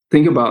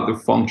think about the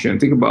function,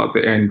 think about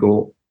the end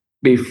goal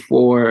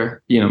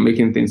before,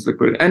 making things look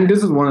good. And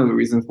this is one of the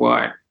reasons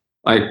why,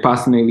 like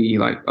personally,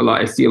 like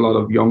I see a lot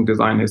of young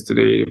designers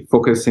today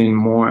focusing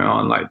more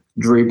on like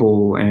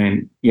dribble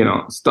and,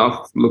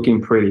 stuff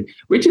looking pretty,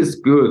 which is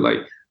good. Like,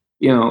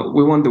 we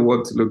want the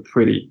world to look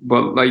pretty,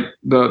 but like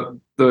the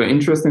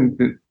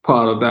interesting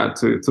part of that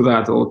to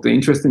that, or the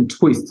interesting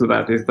twist to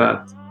that, is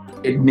that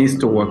it needs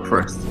to work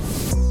first.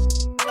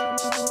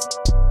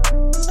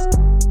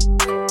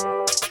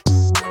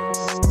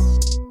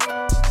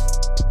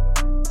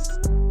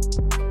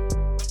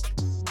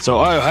 So,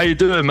 how you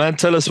doing, man?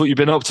 Tell us what you've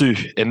been up to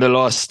in the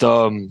last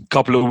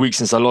couple of weeks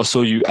since I last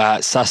saw you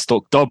at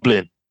SaaStock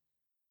Dublin.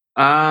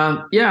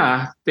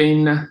 Yeah,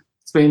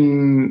 it's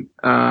been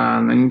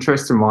an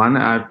interesting one.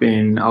 I've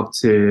been up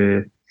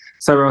to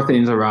several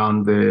things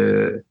around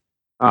the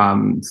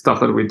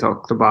stuff that we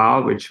talked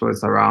about, which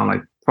was around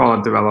like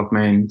product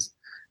development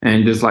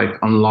and just like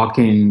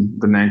unlocking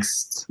the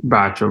next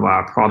batch of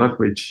our product,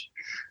 which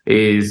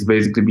is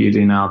basically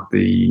building out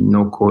the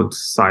no-code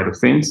side of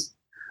things.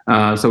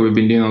 So we've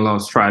been doing a lot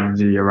of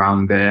strategy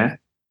around there.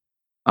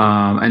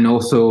 And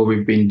also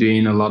we've been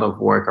doing a lot of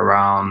work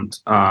around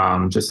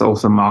just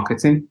also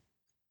marketing.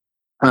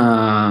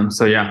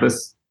 So yeah,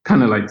 that's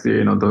kind of like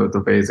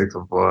the basics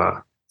of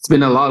it's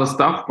been a lot of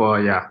stuff,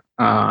 but yeah.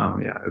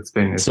 It's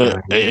been.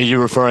 Are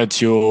you referring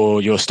to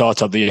your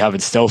startup that you have in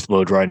stealth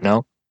mode right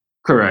now?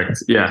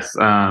 Correct. Yes.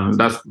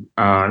 That's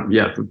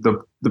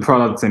the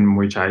products in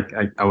which I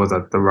was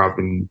at the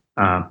Robin,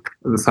 the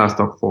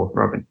SaaStock for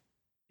Robin.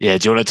 Yeah,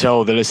 do you want to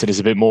tell the listeners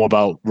a bit more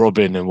about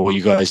Robin and what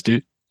you guys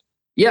do?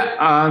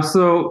 Yeah,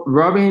 so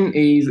Robin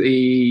is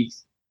a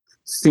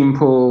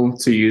simple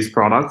to use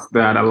product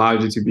that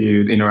allows you to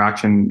build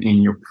interaction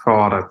in your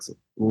product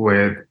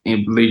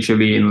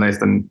literally in less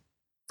than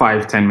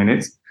 5-10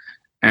 minutes.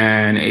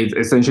 And it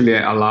essentially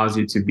allows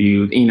you to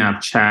build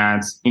in-app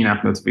chats,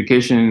 in-app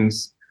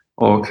notifications,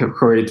 or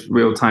create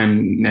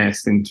real-time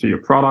nest into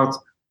your product.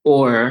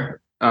 Or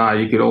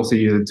you could also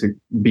use it to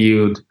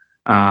build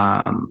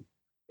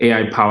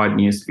AI-powered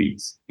news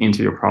feeds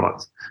into your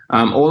product.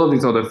 All of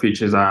these other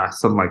features are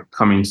sort of like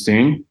coming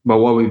soon. But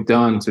what we've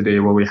done today,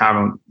 what we have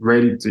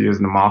ready to use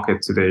in the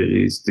market today,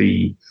 is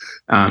the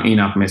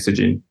in-app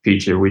messaging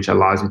feature, which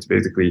allows you to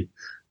basically,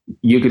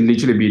 you could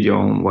literally build your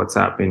own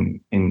WhatsApp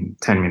in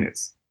 10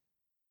 minutes.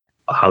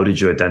 How did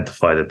you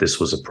identify that this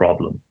was a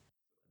problem?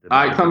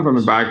 I come from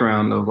a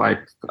background of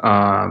like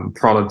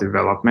product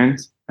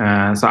development.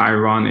 So I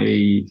run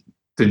a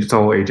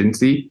digital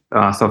agency,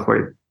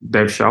 software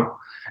dev shop.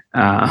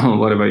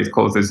 Whatever it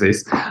calls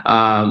this,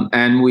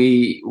 and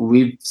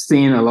we've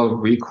seen a lot of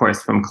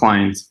requests from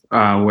clients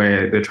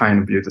where they're trying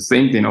to build the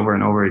same thing over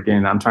and over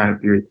again. I'm trying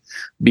to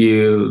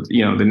build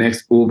the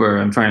next Uber.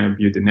 I'm trying to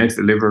build the next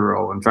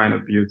Deliveroo. I'm trying to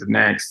build the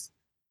next,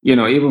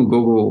 even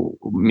Google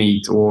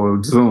Meet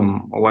or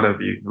Zoom or whatever,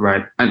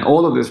 right? And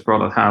all of this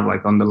product have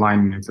like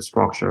underlying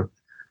infrastructure,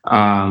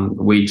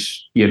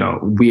 which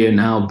we are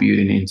now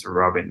building into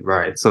Robin,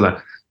 right? So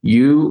that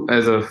you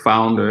as a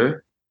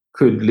founder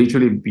could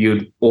literally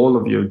build all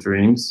of your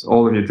dreams,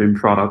 all of your dream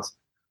products,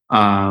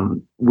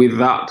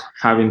 without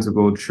having to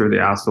go through the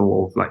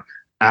hassle of like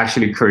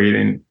actually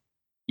creating,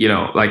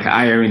 like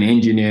hiring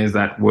engineers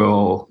that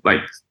will like,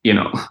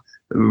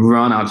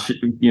 run out,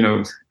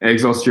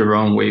 exhaust your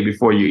own way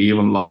before you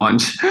even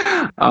launch.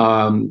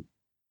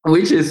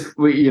 Which is,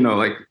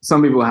 like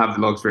some people have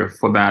the luxury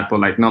for that, but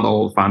like not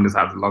all founders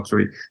have the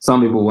luxury. Some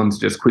people want to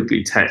just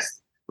quickly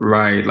test,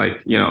 right?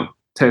 Like,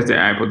 test the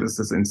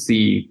hypothesis and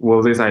see,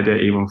 will this idea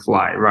even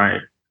fly, right?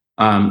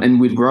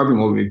 And with Robin,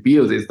 what we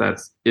build is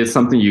that it's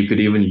something you could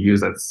even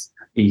use at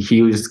a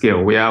huge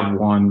scale. We have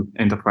one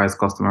enterprise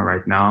customer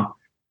right now.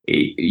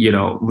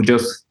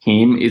 Just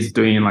him is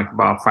doing like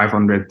about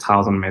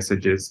 500,000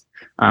 messages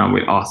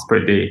with us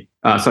per day.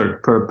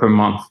 Per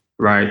month,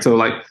 right? So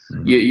like,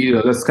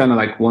 that's kind of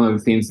like one of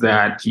the things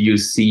that you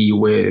see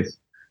with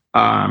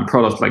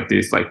products like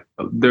this. Like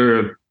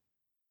they're,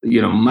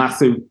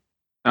 massive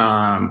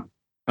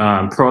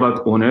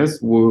product owners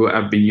who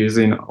have been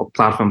using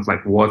platforms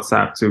like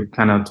WhatsApp to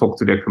kind of talk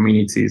to their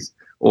communities,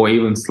 or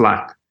even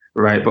Slack,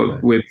 right?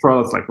 But with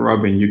products like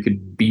Robin, you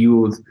could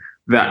build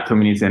that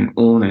community and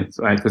own it,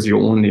 right? Because you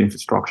own the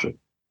infrastructure.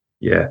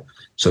 Yeah.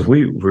 So if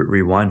we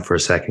rewind for a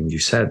second, you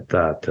said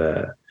that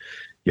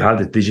you had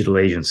a digital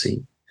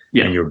agency,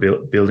 and you're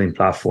building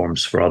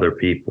platforms for other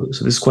people.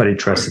 So this is quite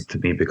interesting to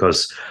me,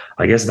 because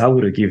I guess that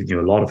would have given you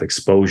a lot of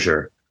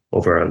exposure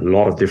over a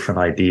lot of different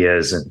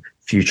ideas and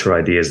future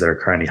ideas that are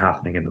currently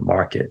happening in the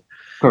market.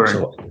 Correct.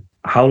 So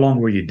how long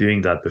were you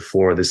doing that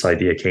before this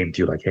idea came to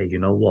you? Like, hey, you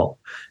know what?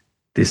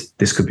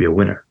 This could be a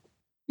winner.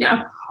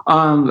 Yeah,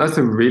 that's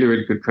a really,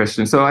 really good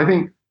question. So I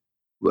think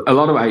a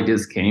lot of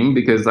ideas came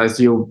because as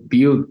you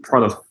build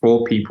products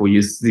for people,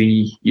 you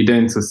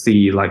tend to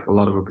see like a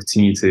lot of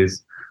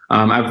opportunities.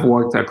 I've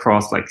worked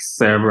across like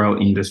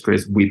several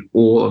industries with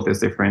all of these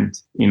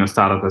different,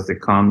 startups as they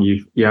come.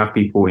 You have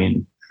people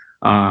in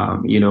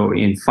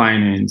in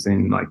finance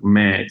and like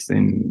maths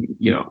and,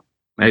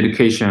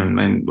 education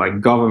and like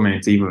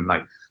government, even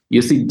like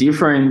you see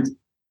different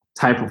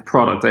type of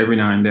products every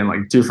now and then,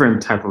 like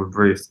different type of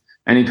briefs.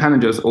 And it kind of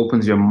just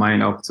opens your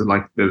mind up to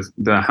like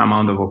the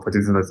amount of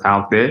opportunities that's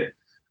out there.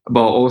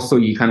 But also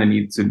you kind of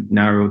need to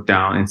narrow it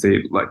down and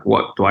say, like,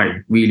 what do I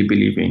really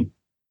believe in?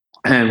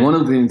 And one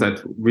of the things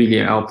that really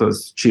helped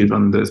us choose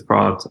on this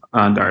product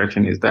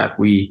direction is that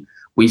we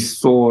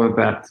saw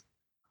that,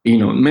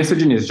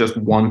 messaging is just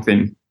one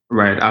thing,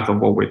 right, out of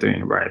what we're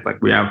doing, right?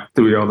 Like we have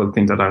three other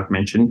things that I've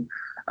mentioned.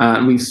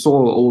 We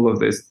saw all of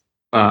this,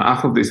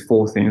 out of these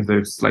four things,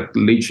 there's like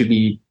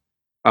literally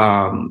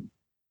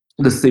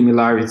the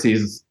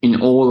similarities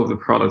in all of the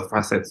product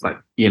facets, like,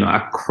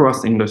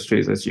 across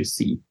industries, as you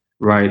see,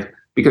 right?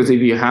 Because if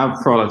you have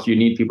products, you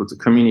need people to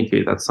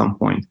communicate at some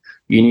point.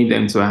 You need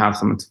them to have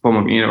some form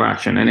of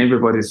interaction, and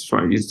everybody's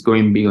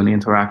going big on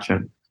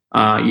interaction.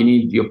 You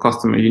need your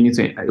customer. You need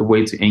a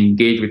way to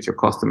engage with your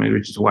customer,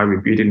 which is why we're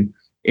building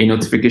a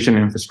notification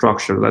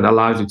infrastructure that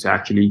allows you to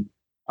actually,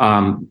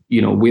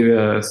 with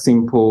a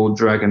simple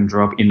drag and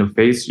drop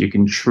interface, you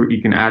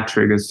can add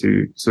triggers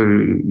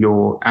to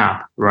your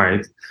app,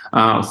 right?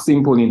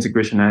 Simple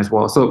integration as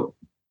well. So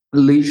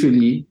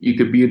literally, you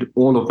could build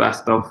all of that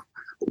stuff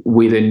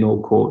with a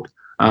no code,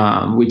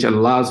 which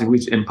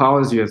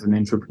empowers you as an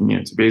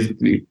entrepreneur to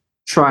basically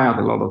try out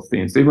a lot of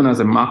things. Even as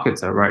a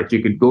marketer, right?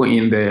 You could go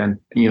in there and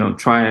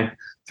try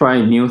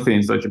new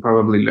things that you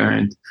probably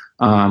learned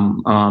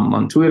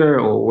on Twitter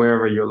or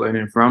wherever you're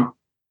learning from.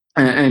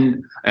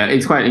 And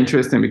it's quite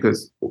interesting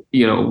because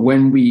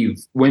when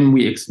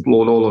we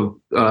explored all of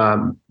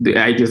the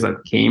ideas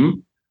that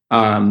came,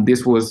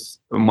 this was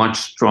a much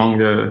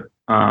stronger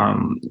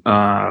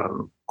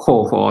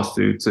call for us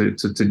to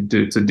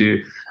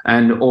do.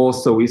 And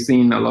also we've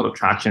seen a lot of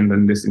traction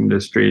in this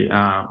industry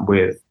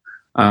with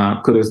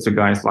kudos to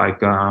guys like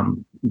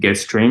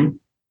Getstream.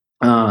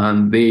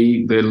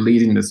 They're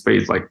leading the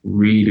space like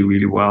really,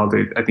 really well.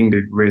 I think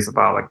they raised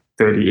about like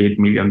 $38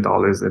 million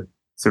at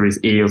Series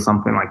A or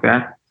something like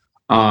that.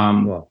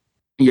 Wow.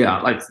 Yeah,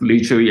 like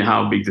literally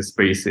how big the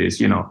space is.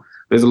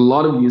 There's a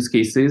lot of use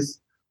cases.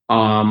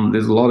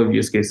 There's a lot of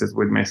use cases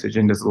with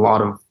messaging. There's a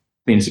lot of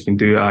things you can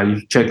do.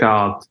 You check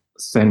out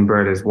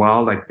Sendbird as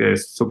well. Like they're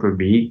super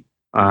big,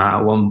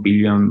 1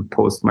 billion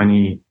post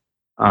money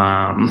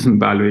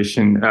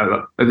valuation.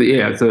 Yeah,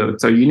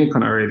 it's a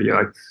unicorn already.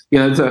 Like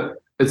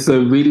it's a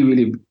really,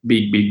 really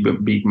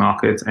big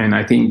market, and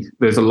I think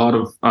there's a lot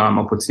of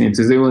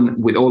opportunities.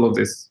 Even with all of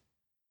this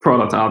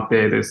product out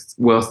there,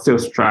 we're still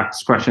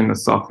scratching the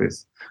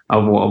surface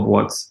of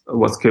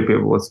what's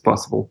capable, what's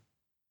possible.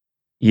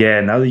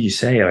 Yeah, now that you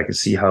say it, I can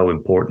see how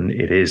important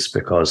it is,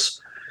 because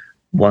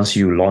once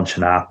you launch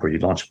an app or you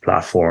launch a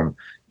platform,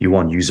 you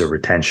want user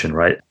retention,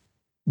 right?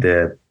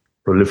 The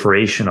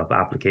proliferation of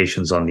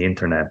applications on the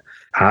internet,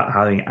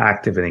 having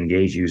active and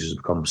engaged users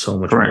becomes so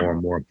much more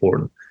and more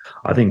important.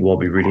 I think what will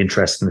be really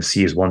interesting to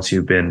see is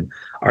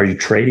are you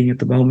trading at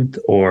the moment,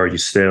 or are you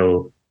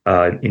still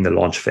in the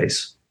launch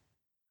phase?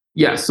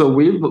 Yeah, so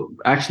we've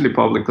actually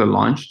publicly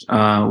launched.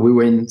 We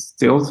were in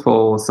stealth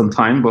for some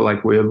time, but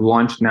like we're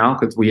launched now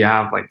because we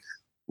have like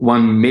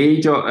one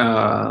major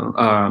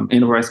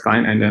enterprise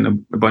client and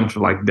then a bunch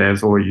of like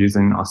devs who are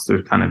using us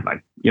to kind of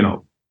like,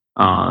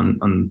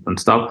 on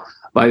stuff.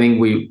 But I think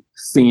we've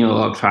seen a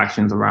lot of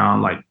tractions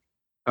around like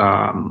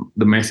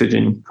the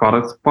messaging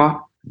product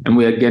part, and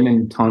we are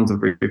getting tons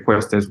of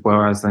requests as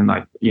well as then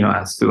like,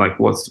 as to like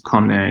what's to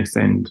come next,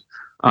 and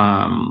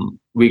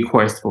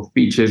requests for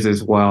features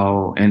as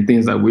well, and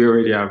things that we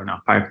already have in our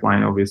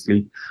pipeline,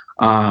 obviously.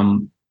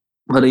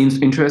 But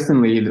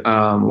interestingly,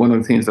 one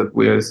of the things that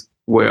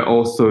we're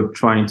also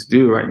trying to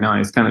do right now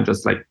is kind of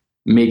just like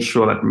make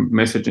sure that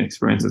messaging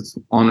experience is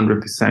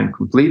 100%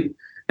 complete.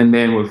 And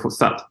then we'll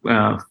start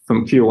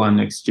from Q1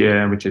 next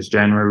year, which is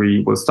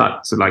January, we'll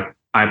start to like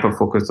hyper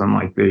focus on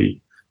like the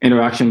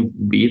interaction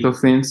bit of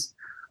things.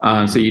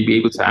 So you'd be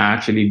able to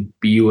actually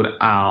build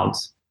out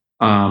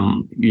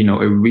a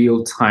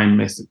real-time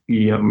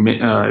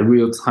a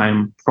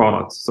real-time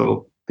product.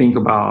 So think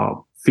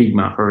about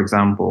Figma, for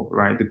example,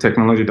 right? The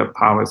technology that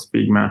powers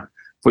Figma,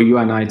 for you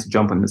and I to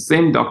jump on the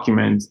same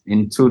document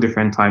in 2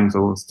 different time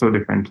zones, 2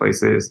 different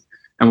places,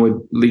 and we're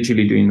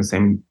literally doing the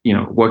same,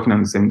 working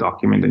on the same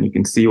document, and you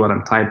can see what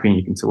I'm typing,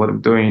 you can see what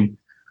I'm doing.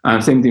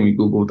 Same thing with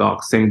Google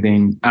Docs, same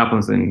thing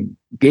happens in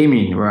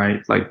gaming,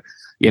 right? Like,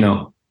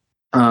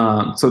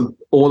 so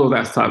all of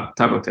that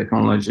type of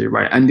technology,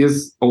 right? And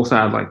this also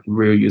has like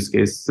real use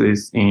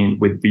cases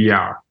with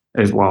VR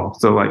as well.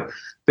 So like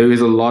there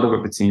is a lot of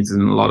opportunities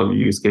and a lot of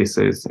use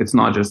cases. It's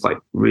not just like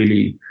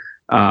really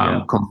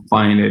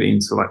confine it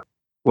into like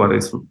what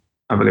is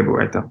available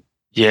right now.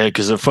 Yeah,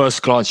 because at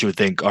first glance you would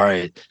think, all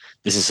right,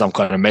 this is some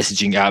kind of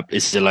messaging app.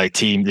 Is it like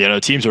Teams?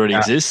 Teams already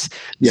exists.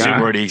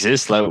 Zoom already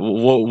exists. Like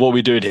what are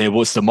we doing here?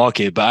 What's the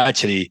market? But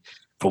actually,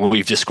 from what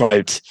we've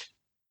described,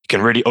 you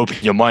can really open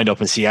your mind up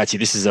and see actually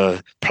this is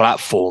a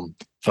platform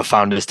for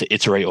founders to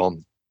iterate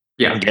on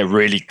and get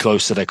really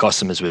close to their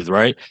customers with,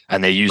 right?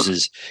 And their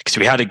users. Because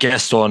we had a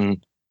guest on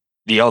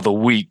the other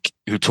week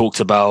who talked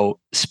about,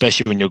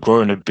 especially when you're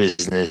growing a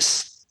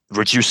business,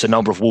 reduce the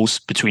number of walls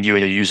between you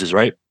and your users,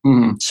 right?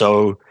 Mm-hmm.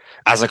 So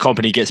as a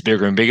company gets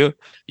bigger and bigger,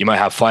 you might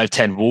have 5,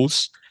 10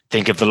 walls.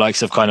 Think of the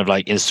likes of kind of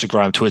like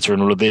Instagram, Twitter,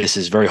 and all of this.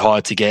 Is very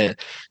hard to get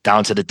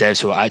down to the devs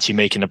who are actually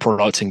making the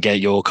product and get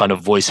your kind of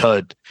voice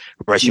heard.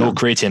 Whereas you're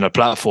creating a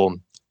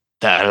platform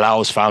that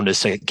allows founders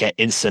to get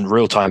instant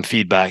real-time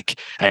feedback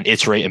and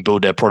iterate and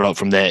build their product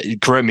from there.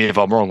 Correct me if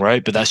I'm wrong,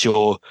 right? But that's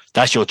your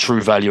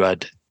true value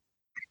add.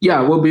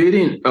 Yeah, we're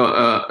building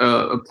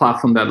a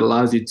platform that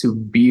allows you to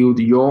build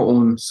your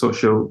own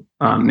social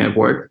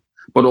network,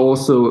 but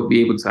also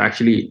be able to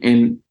actually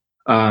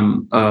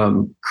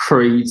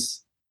create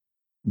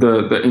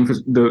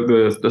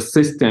the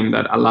system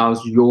that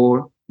allows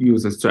your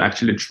users to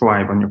actually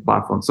thrive on your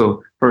platform.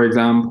 So, for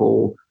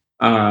example,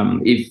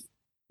 if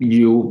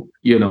you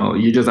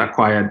just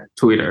acquired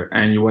Twitter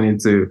and you wanted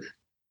to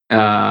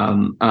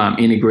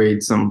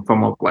integrate some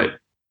form of like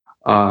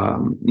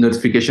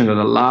notification that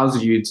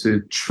allows you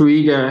to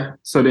trigger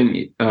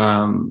certain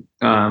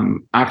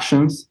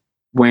actions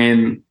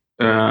when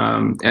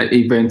an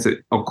event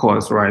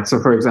occurs, right? So,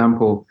 for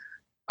example,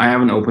 I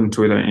haven't opened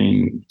Twitter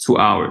in 2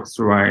 hours,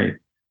 right?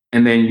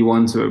 And then you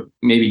want to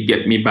maybe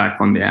get me back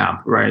on the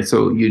app, right?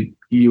 So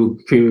you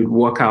could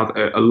work out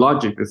a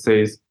logic that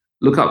says,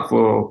 look out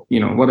for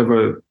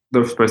whatever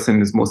this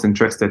person is most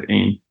interested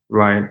in,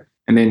 right?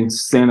 And then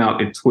send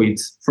out a tweet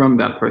from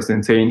that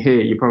person saying,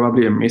 hey, you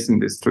probably are missing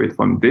this tweet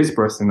from this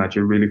person that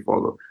you already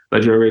follow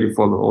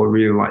or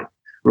really like,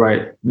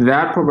 right?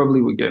 That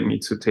probably would get me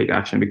to take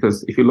action,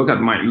 because if you look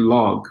at my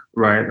log,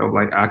 right, of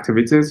like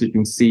activities, you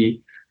can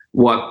see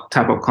what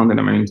type of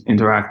content I'm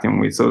interacting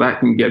with. So that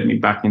can get me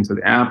back into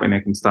the app and I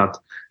can start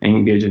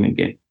engaging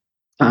again.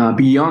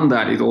 Beyond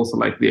that is also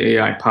like the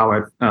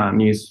AI-powered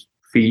news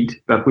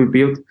feed that we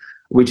built,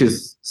 which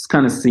is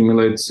kind of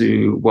similar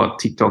to what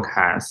TikTok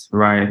has,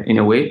 right? In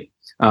a way.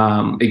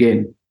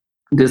 Again,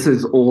 this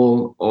is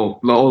all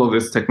of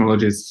this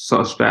technology is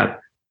such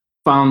that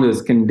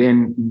founders can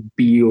then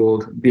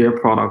build their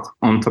product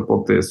on top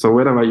of this. So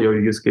whatever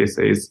your use case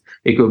is,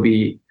 it could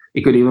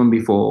even be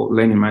for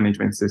learning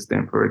management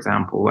system, for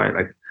example, right?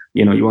 Like,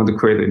 you want to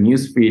create a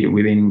news feed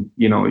within,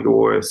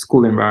 your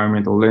school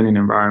environment or learning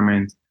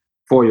environment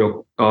for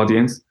your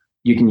audience.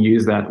 You can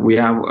use that.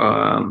 We're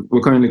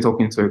currently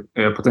talking to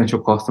a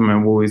potential customer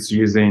who's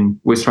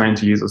trying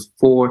to use us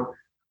for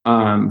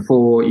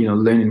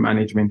learning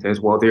management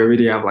as well. They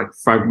already have like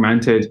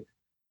fragmented,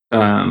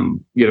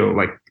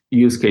 like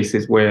use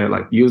cases where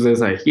like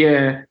users are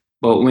here,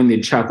 but when they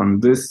chat on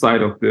this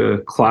side of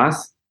the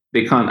class,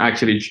 they can't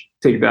actually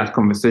take that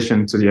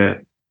conversation to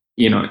their,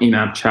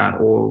 in-app chat,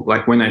 or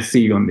like when I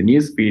see you on the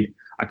news feed,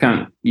 I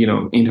can't,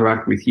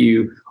 interact with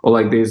you, or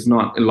like there's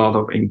not a lot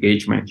of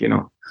engagement,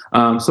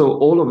 So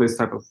all of this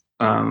type of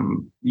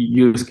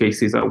use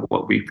cases are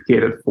what we've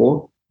catered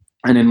for,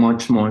 and then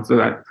much more, so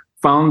that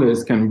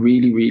founders can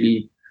really,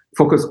 really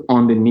focus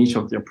on the niche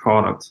of their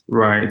product,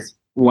 right?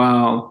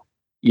 While,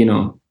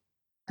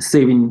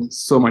 saving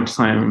so much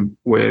time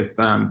with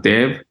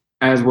dev,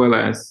 as well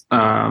as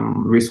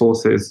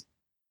resources,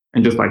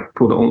 and just like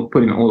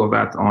putting all of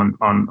that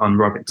on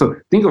Robin. So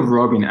think of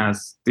Robin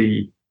as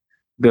the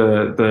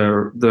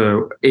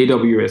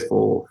AWS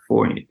for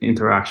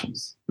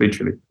interactions,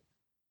 literally.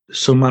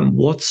 So, man,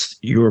 is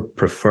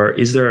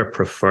there a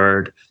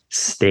preferred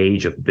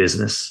stage of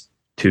business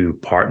to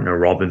partner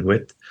Robin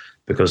with?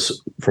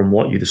 Because from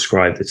what you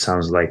described, it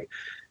sounds like,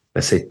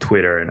 let's say,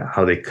 Twitter and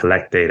how they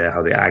collect data,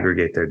 how they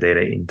aggregate their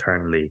data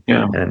internally.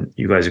 Yeah. And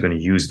you guys are going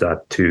to use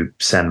that to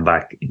send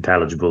back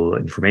intelligible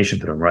information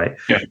to them, right?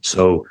 Yeah.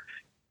 So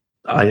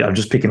I'm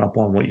just picking up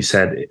on what you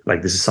said.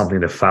 Like, this is something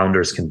that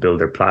founders can build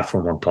their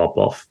platform on top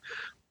of.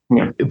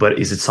 Yeah. But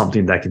is it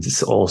something that can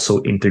just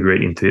also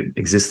integrate into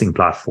existing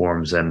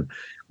platforms? And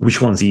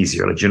which one's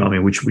easier? Like, what I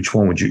mean? Which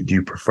one do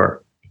you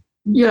prefer?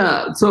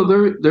 Yeah. So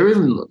there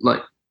isn't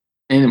like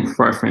any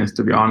preference,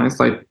 to be honest.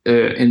 Like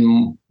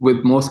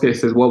with most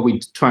cases, what we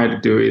try to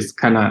do is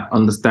kind of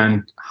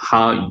understand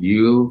how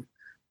you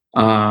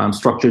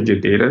structured your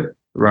data,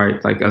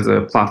 right? Like as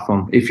a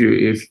platform, if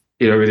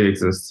it already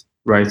exists,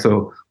 right?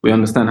 So we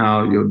understand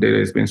how your data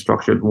is being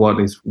structured, what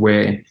is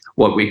where,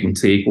 what we can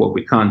take, what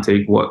we can't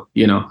take,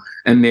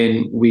 and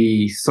then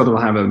we sort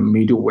of have a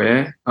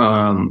middleware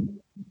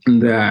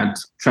that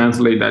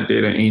translate that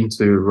data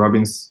into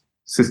Robin's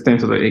system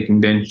so that it can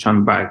then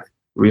churn back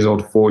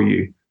result for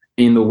you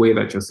in the way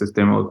that your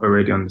system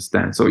already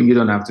understands. So you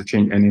don't have to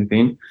change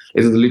anything.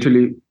 It's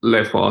literally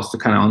left for us to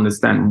kind of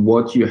understand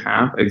what you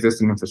have,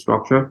 existing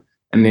infrastructure,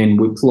 and then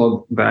we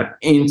plug that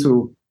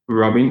into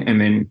Robin,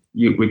 and then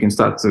we can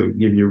start to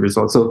give you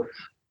results. So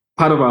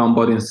part of our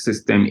onboarding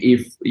system,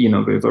 if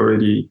there's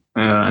already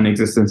an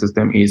existing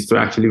system, is to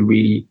actually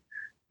really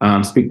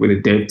speak with the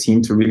dev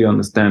team to really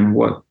understand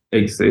what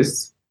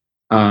exists,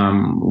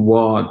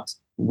 what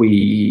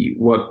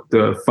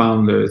the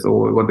founders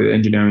or what the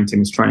engineering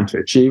team is trying to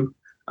achieve,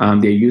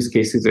 their use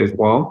cases as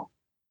well,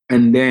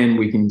 and then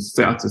we can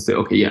start to say,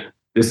 okay, yeah,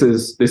 this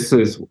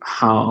is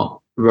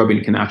how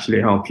Robin can actually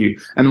help you,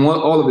 and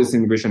all of this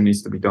integration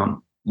needs to be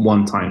done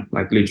one time,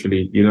 like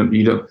literally, you don't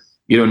need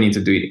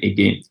to do it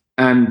again.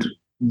 And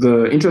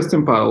the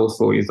interesting part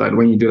also is that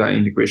when you do that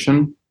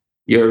integration,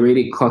 you're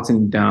already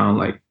cutting down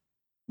like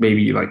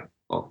maybe like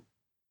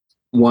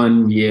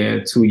 1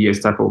 year, 2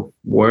 years type of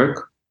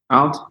work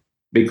out,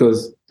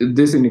 because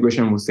this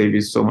integration will save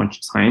you so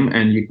much time,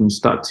 and you can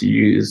start to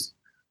use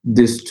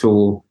this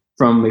tool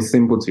from a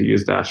simple to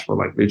use dashboard.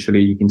 Like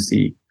literally you can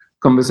see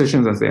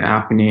conversations as they're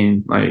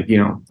happening. Like,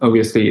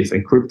 obviously it's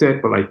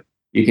encrypted, but like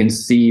you can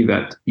see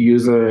that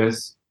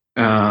users,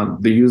 the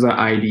user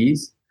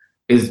IDs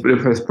is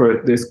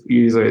this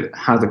user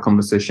has a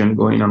conversation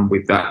going on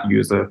with that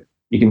user.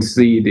 You can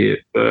see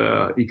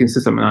you can see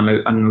some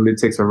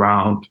analytics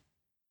around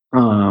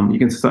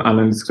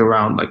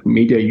like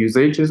media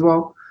usage as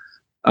well.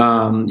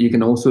 You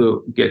can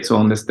also get to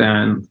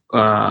understand,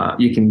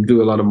 you can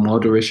do a lot of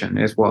moderation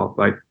as well.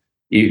 Like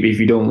if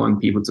you don't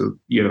want people to,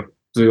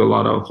 do a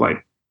lot of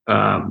like,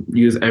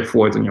 use F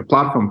words on your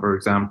platform, for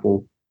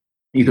example,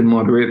 you can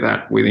moderate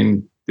that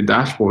within the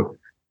dashboard.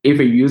 If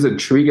a user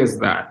triggers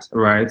that,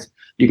 right,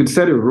 you can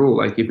set a rule.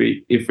 Like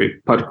if a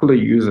particular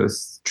user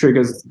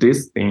triggers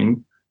this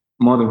thing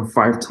more than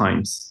 5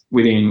 times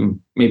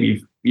within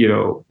maybe,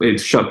 a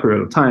short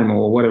period of time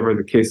or whatever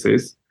the case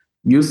is,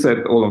 you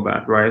set all of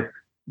that, right?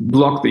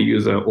 Block the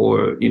user,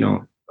 or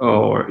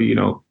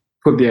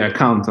put their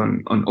account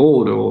on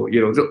hold, or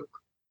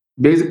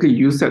basically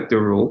you set the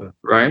rule,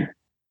 right?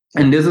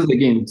 And this is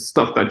again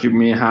stuff that you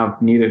may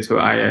have needed to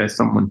hire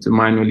someone to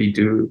manually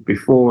do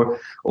before,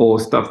 or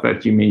stuff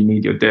that you may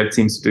need your dev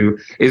teams to do.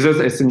 It's just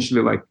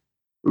essentially like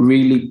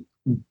really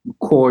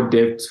core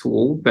dev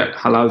tool that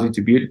allows you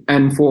to build.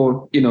 And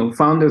for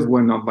founders who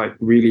are not like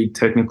really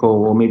technical,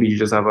 or maybe you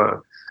just have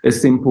a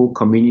simple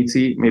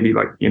community, maybe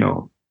like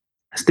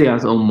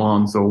stay-at-home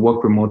moms or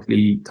work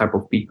remotely type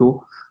of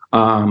people,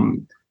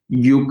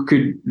 you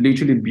could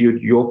literally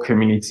build your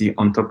community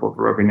on top of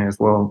Robin as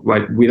well,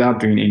 like without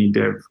doing any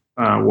dev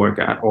work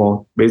at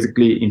all.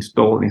 Basically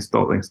install,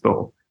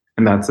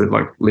 and that's it.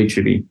 Like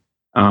literally,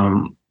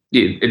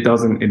 it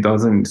doesn't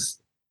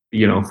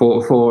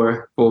for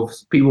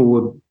people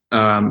who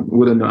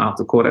wouldn't know how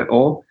to code at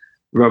all,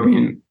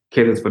 Robin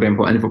caters for them.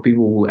 And for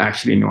people who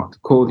actually know how to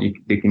code,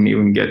 they can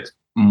even get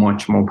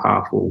much more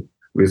powerful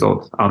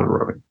results out of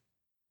Robin.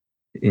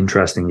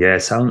 Interesting. Yeah, it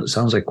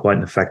sounds like quite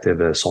an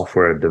effective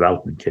software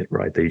development kit,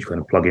 right? That you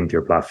kind of plug into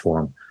your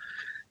platform,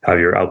 have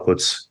your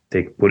outputs.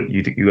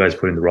 You guys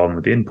put in the ROM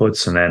with the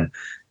inputs, and then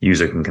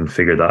user can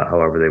configure that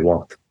however they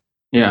want.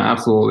 Yeah,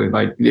 absolutely.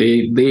 Like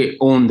they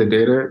own the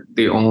data.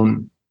 They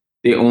own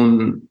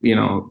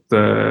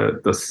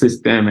the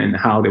system and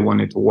how they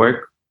want it to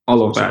work.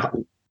 All of that.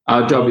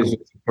 Our job is to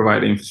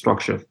provide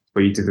infrastructure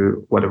for you to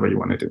do whatever you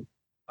want to do.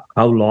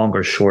 How long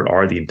or short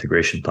are the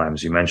integration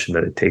times? You mentioned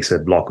that it takes a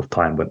block of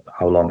time, but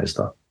how long is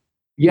that?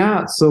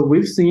 Yeah, so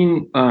we've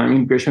seen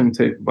integration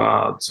take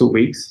about 2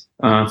 weeks,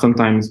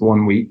 sometimes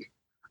 1 week,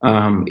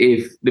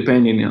 if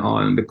depending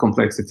on the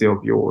complexity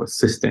of your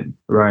system,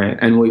 right?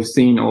 And we've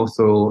seen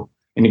also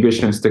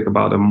integrations take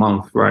about a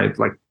month, right?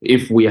 Like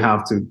if we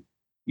have to,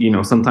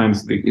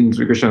 sometimes the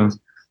integrations,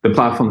 the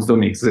platforms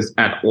don't exist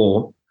at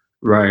all,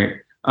 right?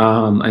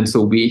 And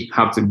so we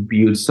have to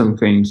build some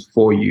things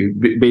for you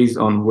based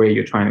on where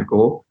you're trying to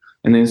go.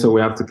 And then so we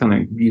have to kind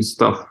of build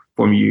stuff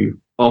from you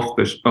off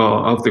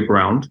the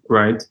ground,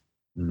 right?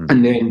 Mm-hmm.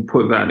 And then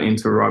put that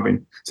into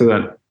Robin, so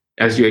that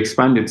as you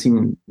expand the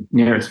team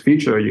nearest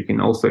future, you can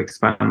also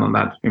expand on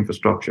that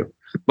infrastructure.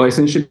 But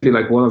essentially,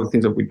 like one of the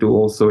things that we do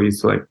also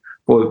is like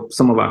for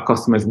some of our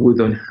customers who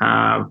don't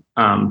have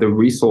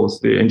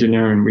the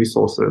engineering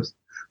resources,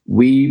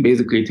 we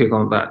basically take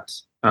on that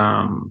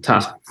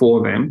task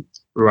for them,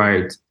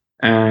 right?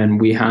 And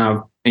we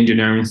have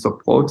engineering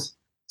support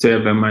to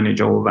help them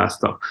manage all of that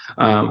stuff.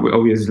 We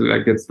obviously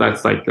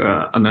that's like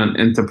an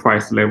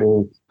enterprise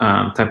level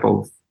type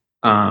of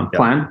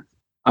plan.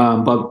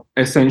 But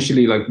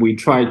essentially, like we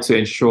try to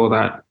ensure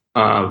that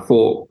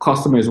for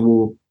customers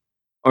who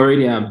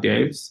already have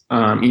devs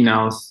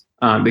in-house,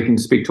 they can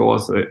speak to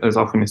us as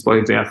often as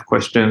possible if they have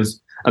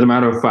questions. As a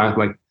matter of fact,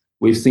 like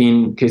we've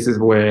seen cases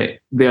where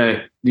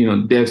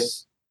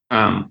devs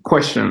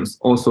questions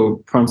also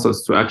prompts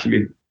us to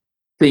actually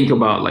think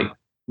about like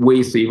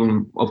ways to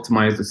even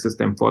optimize the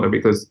system further,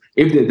 because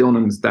if they don't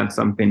understand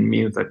something,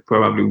 means that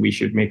probably we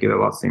should make it a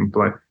lot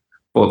simpler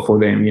for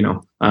them,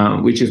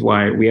 which is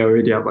why we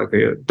already have like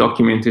a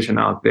documentation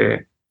out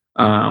there,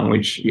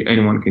 which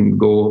anyone can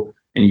go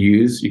and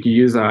use. You can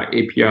use our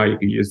API, you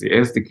can use the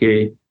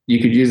SDK, you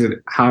could use it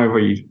however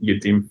you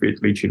deem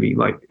fit, literally.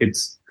 Like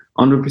it's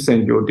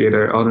 100% your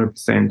data,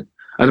 100%.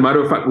 As a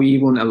matter of fact, we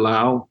even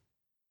allow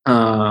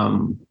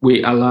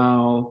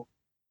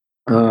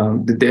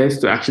the devs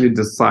to actually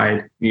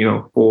decide,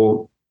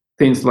 for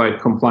things like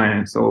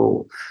compliance,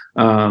 or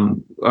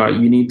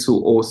you need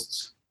to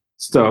host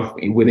stuff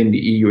within the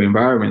EU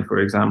environment, for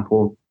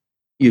example.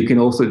 You can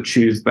also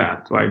choose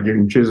that. Like you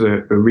can choose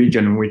a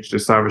region in which the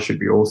server should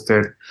be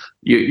hosted.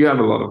 You have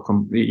a lot of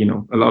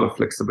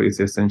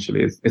flexibility.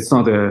 Essentially, it's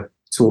not a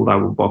tool that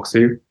will box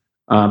you.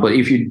 But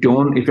if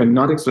you're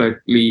not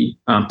exactly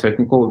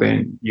technical,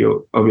 then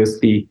you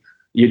obviously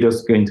you're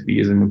just going to be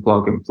using a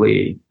plug and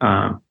play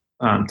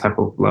type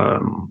of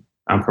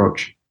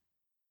approach.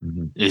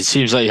 Mm-hmm. It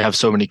seems like you have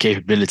so many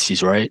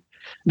capabilities, right?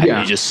 And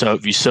yeah, you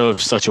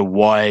serve such a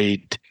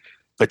wide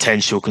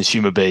potential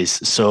consumer base.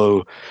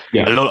 So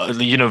yeah, a lot,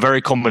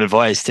 very common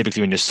advice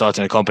typically when you're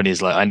starting a company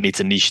is like, I need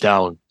to niche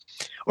down,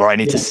 or I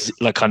need to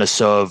like kind of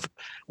serve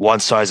one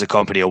size of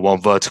company or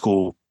one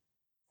vertical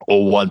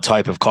or one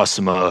type of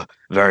customer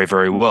very,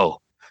 very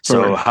well.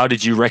 So correct. how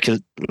did you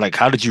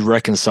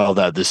reconcile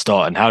that at the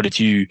start, and how did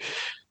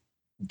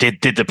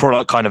the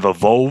product kind of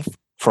evolve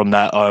from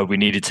that? We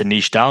needed to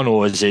niche down,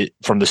 or is it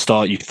from the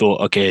start you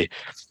thought, okay,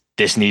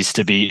 this needs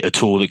to be a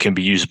tool that can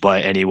be used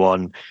by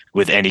anyone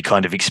with any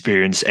kind of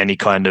experience, any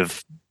kind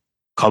of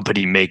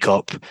company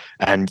makeup?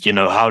 And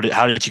how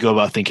did you go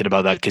about thinking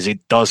about that? Because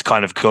it does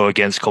kind of go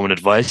against common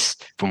advice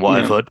from what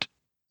I've heard.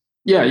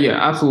 Yeah,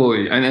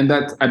 absolutely. And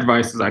that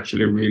advice is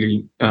actually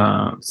really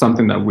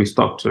something that we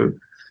stuck to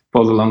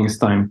for the longest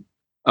time.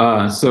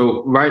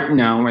 So right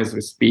now, as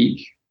we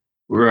speak,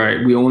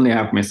 right, we only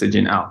have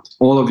messaging out.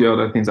 All of the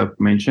other things I've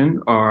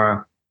mentioned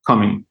are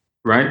coming,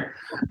 right?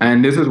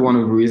 And this is one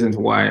of the reasons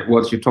why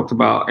what you talked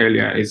about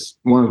earlier is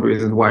one of the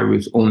reasons why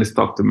we've only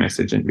stuck to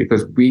messaging,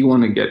 because we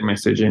want to get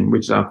messaging,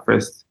 which is our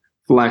first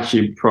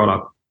flagship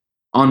product,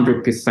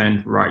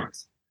 100%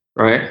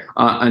 right?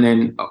 And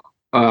then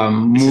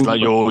this is like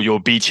your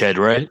beachhead,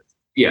 right?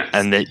 Yes.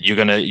 And that you're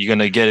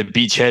gonna get a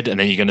beachhead, and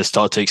then you're gonna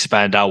start to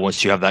expand out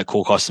once you have that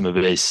core customer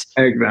base.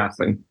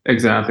 Exactly.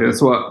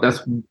 That's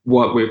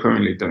what we're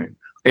currently doing.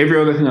 Every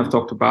other thing I've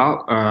talked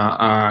about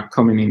are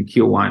coming in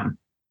Q1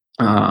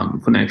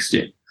 for next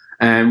year,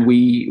 and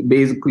we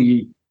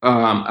basically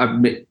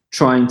have been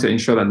trying to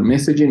ensure that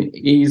messaging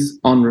is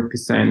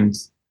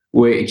 100%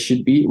 where it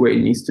should be, where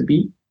it needs to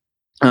be.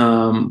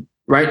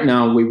 Right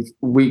now,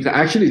 we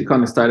actually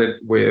kind of started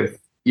with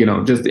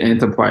just the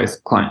enterprise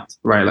client,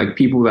 right? Like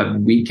people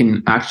that we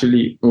can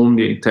actually own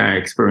the entire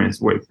experience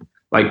with.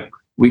 Like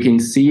we can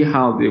see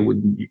how they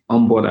would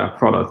onboard our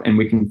product, and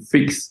we can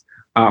fix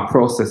our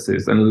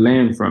processes and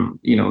learn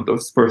from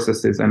those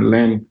processes and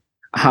learn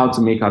how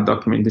to make our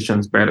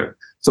documentations better.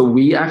 So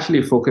we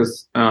actually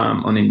focus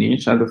on a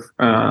niche in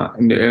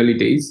the early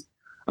days,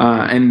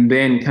 and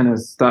then kind of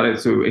started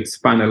to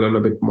expand a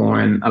little bit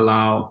more and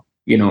allow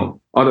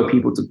other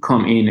people to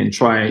come in and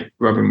try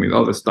rubbing with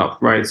other stuff,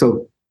 right?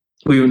 So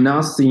we are now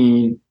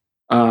seeing,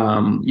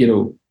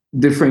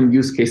 different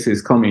use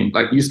cases coming,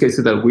 like use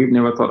cases that we've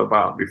never thought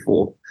about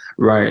before,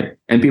 right?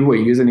 And people are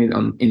using it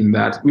in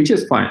that, which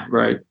is fine,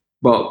 right?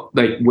 But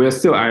like we're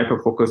still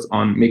hyper focused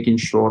on making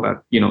sure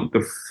that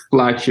the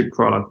flagship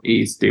product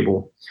is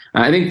stable.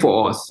 And I think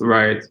for us,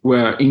 right,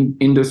 we're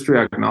industry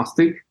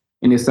agnostic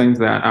in the sense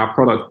that our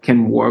product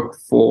can work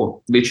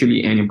for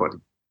literally anybody,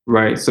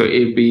 right? So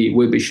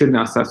we'll be shooting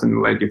ourselves in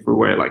the leg if we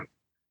were like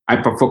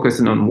hyper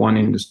focusing on one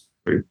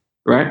industry,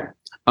 right?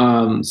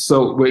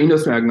 So we're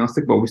industry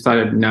agnostic, but we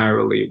started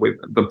narrowly with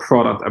the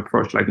product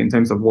approach, like in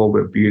terms of what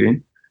we're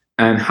building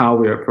and how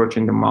we're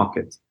approaching the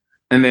market.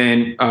 And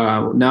then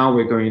now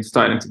we're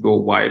starting to go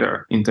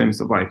wider in terms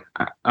of like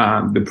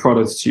the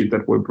product suite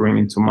that we're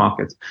bringing to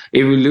market.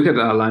 If we look at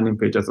our landing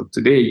page as of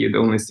today, you'd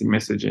only see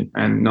messaging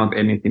and not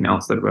anything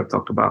else that we've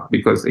talked about,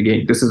 because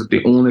again, this is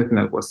the only thing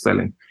that we're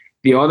selling.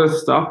 The other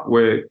stuff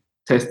we're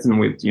testing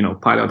with,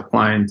 pilot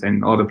clients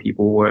and other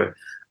people were,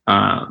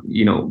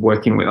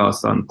 working with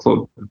us on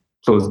close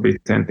beta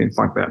and things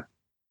like that.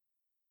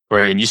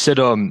 Right. And you said,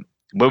 when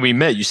we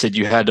met, you said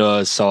you had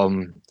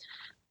some,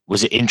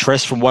 was it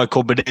interest from Y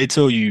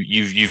Combinator?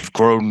 You've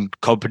grown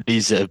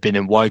companies that have been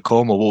in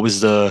YCom, or what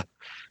was the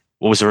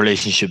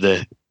relationship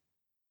there?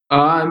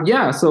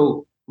 Yeah.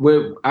 So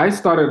I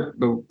started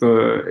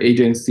the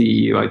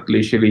agency like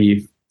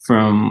literally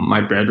from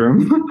my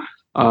bedroom,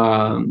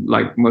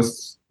 like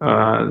most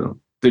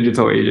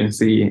digital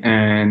agency,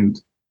 and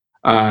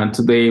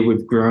today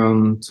we've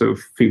grown to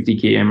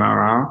 50K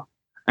MRR,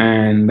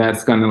 and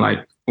that's kind of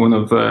like one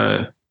of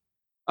the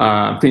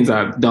things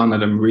I've done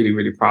that I'm really,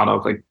 really proud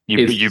of. Like you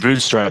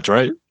bootstrapped,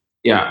 right?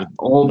 Yeah,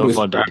 all no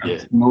bootstrapped, funding,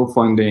 yeah. No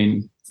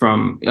funding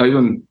from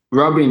even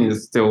Robin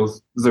is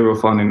still zero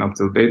funding up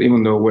to date,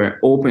 even though we're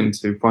open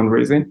to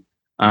fundraising,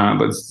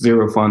 but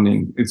zero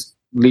funding. It's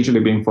literally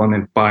being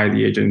funded by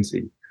the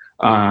agency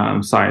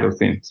side of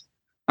things,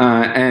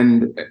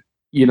 and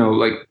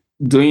like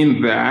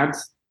doing that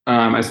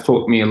has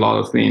taught me a lot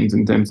of things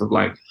in terms of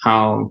like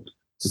how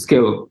to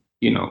scale,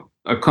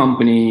 a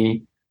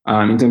company,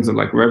 in terms of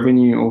like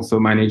revenue, also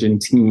managing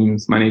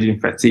teams, managing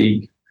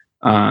fatigue,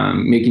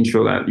 making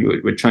sure that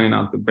we're churning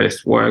out the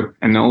best work,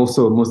 and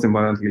also most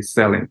importantly,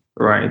 selling,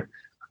 right?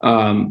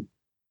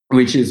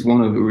 Which is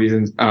one of the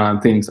reasons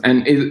things,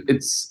 and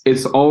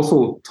it's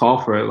also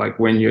tougher, like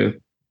when you're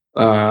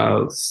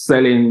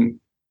selling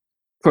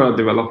product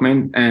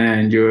development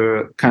and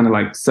you're kind of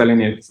like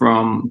selling it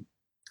from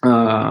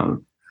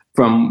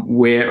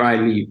where I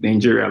live,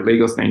 Nigeria,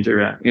 Lagos,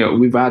 Nigeria.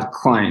 We've had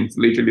clients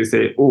literally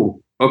say,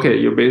 "Oh, okay,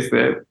 you're based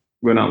there.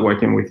 We're not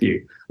working with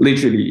you."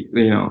 Literally,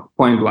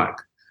 point blank,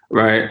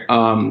 right?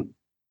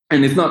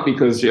 And it's not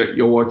because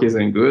your work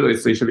isn't good,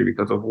 it's literally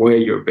because of where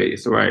you're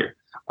based, right?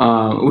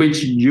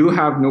 Which you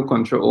have no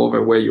control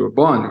over where you were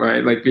born,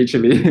 right? Like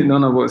literally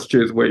none of us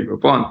choose where you were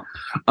born.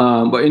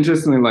 But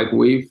interestingly, like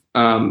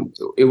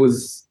it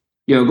was,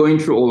 going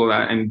through all of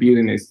that and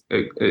building a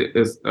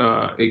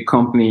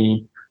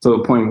company to the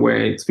point where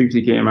it's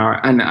 50K an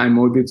hour. And I'm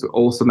able to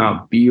also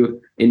now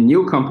build a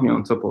new company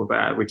on top of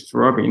that, which is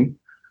Robin.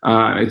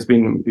 It's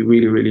been a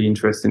really, really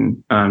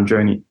interesting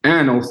journey,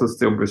 and also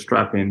still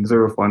bootstrapping,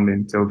 zero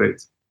funding till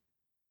date.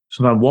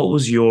 So, man, what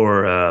was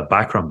your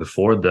background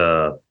before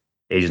the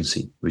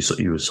agency?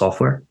 You were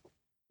software?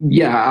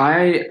 Yeah,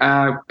 I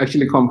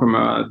actually come from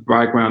a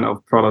background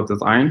of product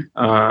design.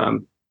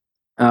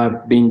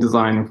 I've been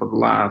designing for the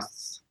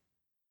last,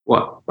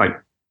 like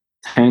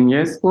 10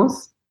 years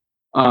plus,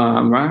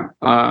 right?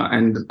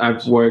 And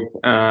I've worked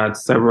at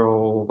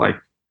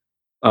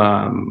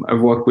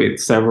I've worked with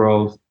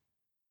several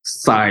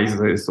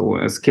sizes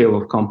or a scale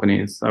of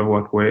companies. I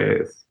work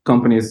with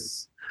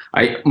companies.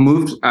 I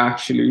moved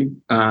actually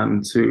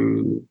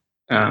to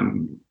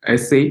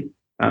SA,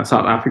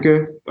 South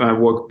Africa. I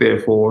worked there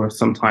for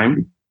some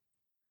time,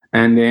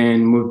 and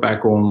then moved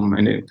back home,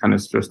 and it kind of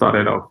just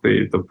started off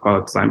the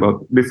product design.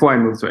 But before I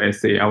moved to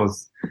SA, I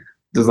was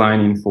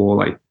designing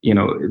for it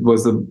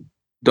was a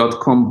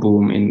 .com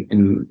boom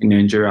in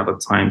Nigeria at the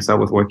time. So I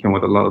was working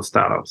with a lot of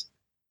startups.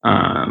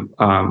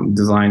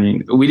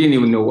 Designing. We didn't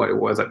even know what it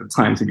was at the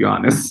time, to be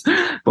honest,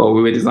 but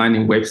we were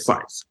designing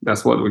websites.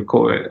 That's what we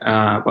call it.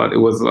 But it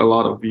was a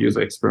lot of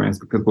user experience,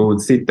 because we would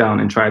sit down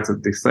and try to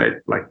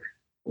decide, like,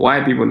 why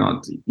are people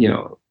not,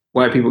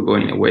 why are people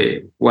going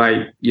away?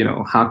 Why,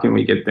 how can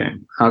we get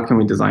them? How can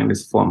we design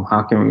this form?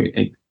 How can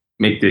we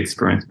make the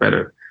experience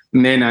better?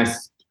 And then I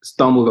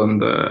stumbled on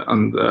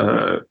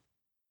the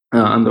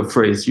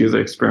phrase user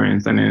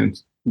experience, and then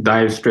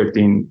dive straight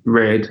in,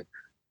 read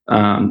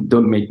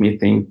Don't Make Me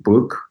Think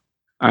book.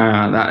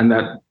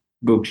 That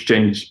book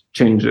changed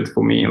it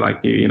for me.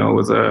 Like, it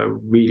was a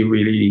really,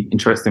 really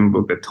interesting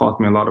book that taught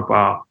me a lot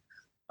about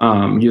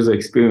user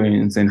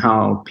experience and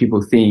how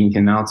people think,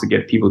 and how to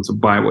get people to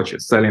buy what you're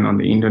selling on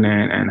the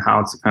internet, and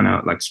how to kind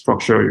of like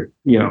structure,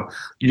 you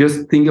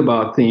just think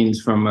about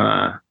things from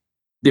a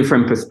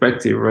different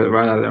perspective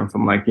rather than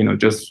from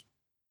just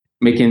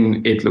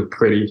making it look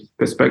pretty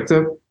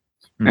perspective.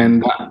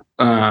 And that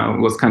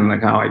was kind of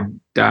like how I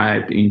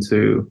dived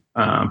into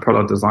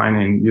product design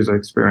and user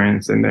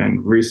experience, and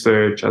then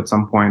research at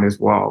some point as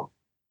well.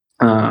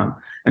 And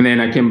then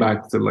I came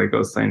back to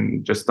Lagos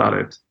and just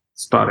started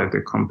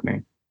the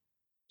company.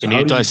 Can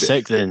you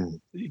dissect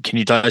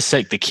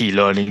the key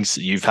learnings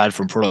that you've had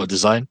from product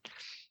design?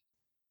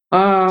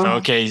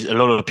 Okay, a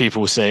lot of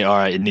people say, all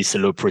right, it needs to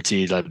look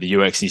pretty, like the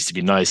UX needs to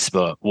be nice,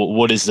 but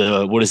what is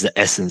the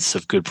essence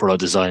of good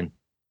product design?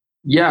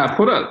 Yeah,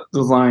 product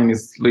design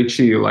is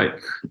literally like,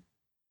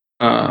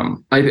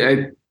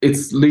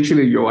 it's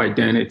literally your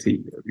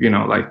identity.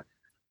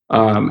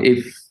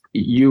 If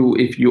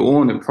you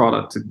own a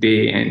product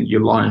today and you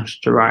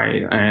launched,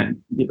 right,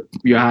 and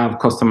you have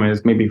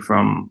customers maybe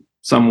from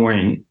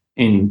somewhere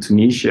in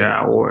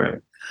Tunisia,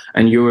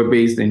 and you were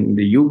based in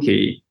the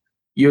UK,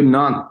 you're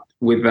not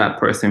with that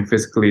person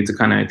physically to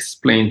kind of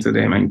explain to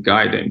them and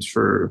guide them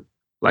through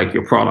like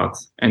your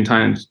product and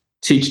trying to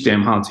teach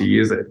them how to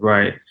use it,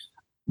 right?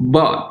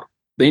 But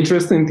the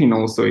interesting thing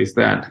also is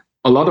that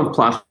a lot of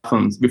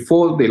platforms,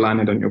 before they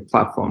landed on your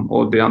platform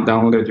or they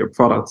downloaded your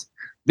product,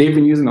 they've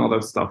been using other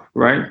stuff,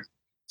 right?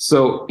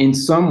 So in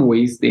some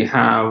ways, they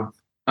have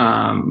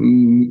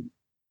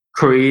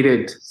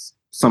created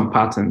some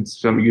patterns,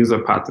 some user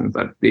patterns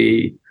that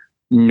they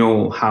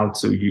know how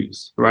to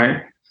use,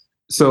 right?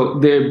 So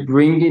they're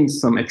bringing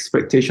some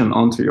expectation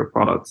onto your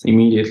product.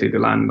 Immediately they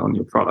land on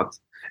your product.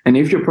 And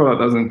if your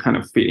product doesn't kind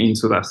of fit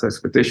into that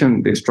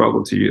expectation, they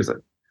struggle to use it,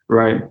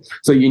 right?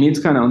 So you need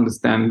to kind of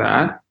understand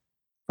that.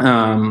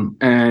 And,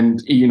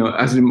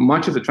 as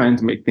much as you're trying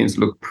to make things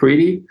look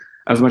pretty,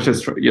 as much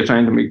as you're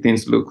trying to make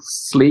things look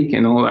sleek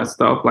and all that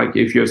stuff, like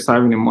if you're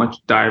serving a much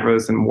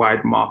diverse and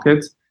wide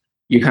market,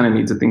 you kind of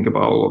need to think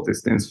about all of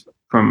these things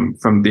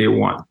from day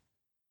one.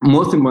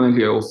 Most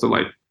importantly, also,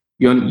 like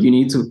you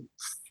need to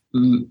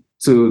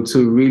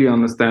really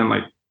understand,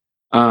 like,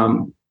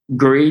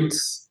 great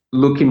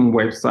looking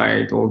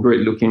website or great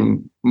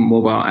looking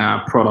mobile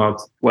app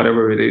product,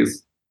 whatever it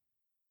is,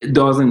 it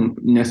doesn't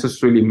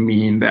necessarily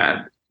mean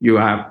that you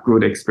have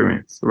good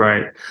experience,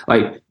 right?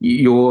 Like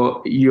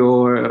your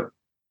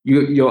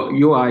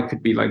UI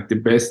could be like the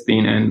best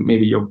thing, and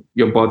maybe your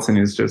button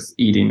is just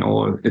eating,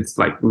 or it's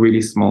like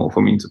really small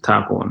for me to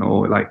tap on,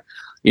 or like,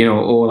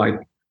 or like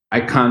I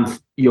can't,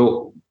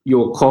 your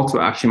call to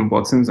action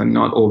buttons are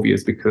not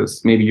obvious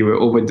because maybe you were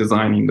over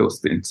designing those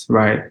things,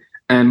 right?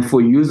 And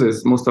for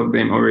users, most of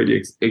them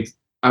already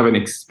have an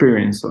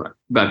experience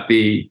that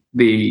they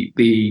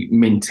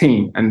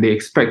maintain, and they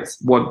expect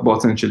what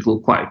buttons should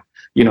look like,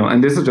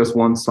 and this is just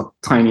one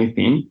tiny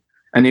thing.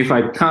 And if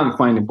I can't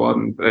find a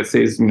button that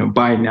says,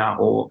 buy now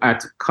or add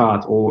to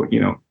cart or,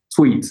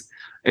 tweet,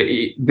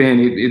 then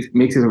it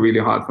makes it really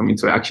hard for me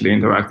to actually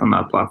interact on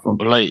that platform.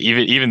 But like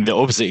even the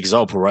opposite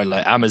example, right?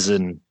 Like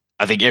Amazon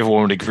I think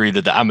everyone would agree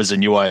that the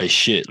Amazon UI is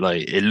shit.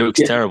 Like it looks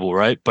terrible,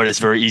 right? But it's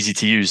very easy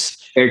to use.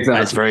 Exactly.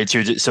 And it's very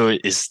intuitive. So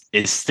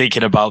it's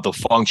thinking about the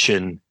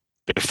function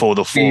before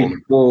the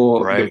form,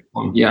 right?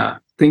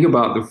 Think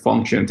about the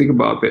function. Think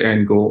about the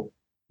end goal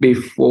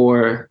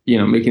before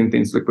making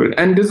things look good.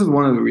 And this is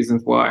one of the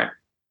reasons why,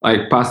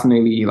 like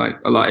personally, like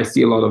I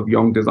see a lot of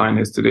young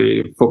designers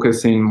today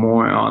focusing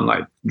more on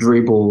like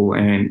dribble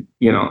and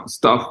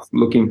stuff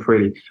looking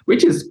pretty,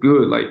 which is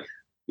good. Like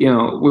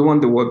we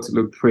want the work to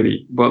look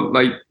pretty, but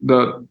like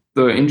the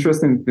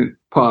interesting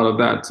part of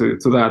that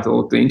to that,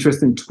 or the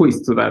interesting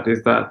twist to that,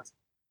 is that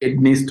it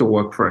needs to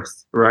work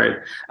first, right?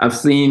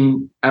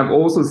 I've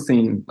also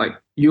seen like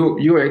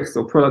UX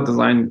or product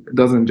design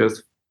doesn't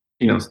just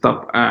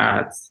stop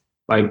at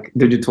like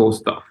digital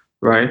stuff,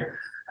 right?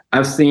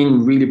 I've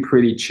seen really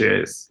pretty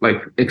chairs,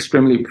 like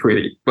extremely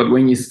pretty, but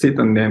when you sit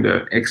on them,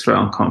 they're extra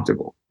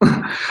uncomfortable.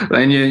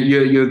 And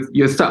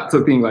you start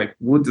to think like,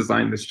 who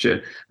designed this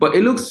chair? But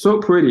it looks so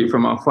pretty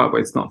from afar,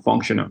 but it's not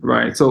functional,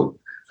 right? So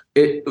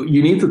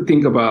you need to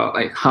think about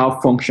like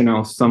how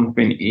functional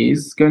something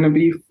is going to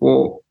be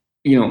for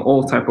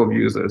all type of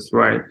users,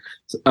 right?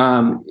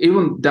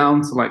 Even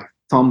down to like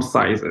thumb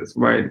sizes,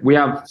 right? We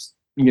have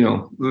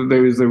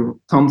there is a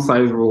thumb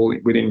size rule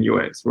within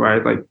UX,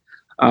 right? Like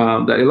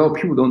that a lot of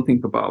people don't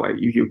think about. Like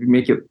if you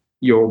make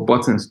your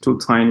buttons too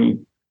tiny,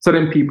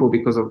 certain people,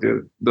 because of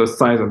the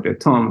size of their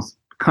thumbs,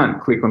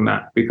 can't click on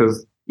that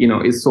because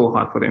it's so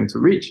hard for them to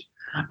reach.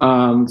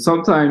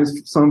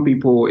 Sometimes some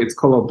people, it's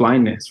color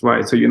blindness,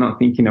 right? So you're not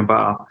thinking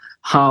about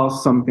how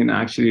something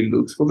actually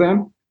looks for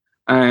them,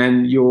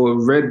 and your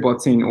red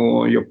button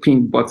or your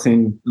pink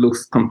button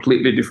looks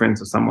completely different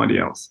to somebody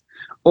else.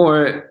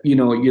 Or you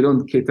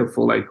don't cater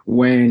for like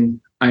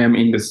when I am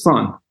in the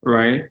sun,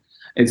 right?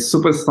 It's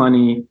super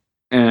sunny,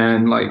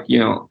 and like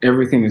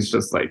everything is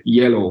just like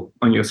yellow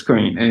on your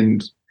screen,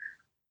 and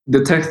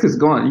the text is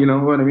gone. You know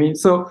what I mean?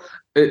 So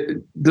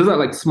those are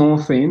like small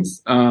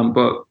things,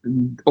 but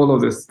all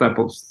of this type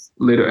of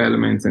little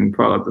elements in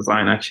product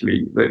design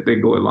actually they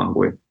go a long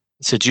way.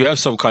 So do you have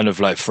some kind of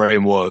like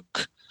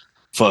framework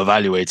for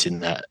evaluating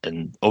that?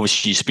 And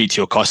obviously you speak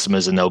to your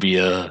customers and there'll be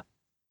a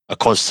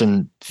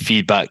constant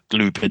feedback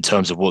loop in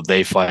terms of what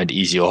they find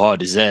easy or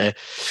hard. Is there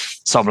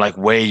some like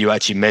way you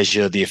actually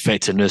measure the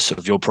effectiveness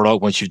of your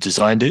product once you've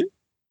designed it?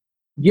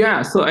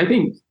 Yeah, so I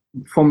think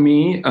for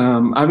me,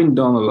 having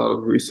done a lot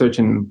of research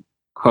in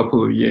a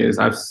couple of years,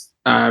 I've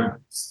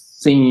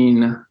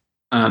seen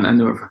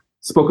and I've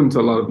spoken to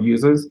a lot of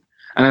users,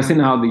 and I've seen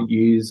how they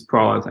use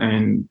product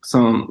and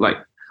some like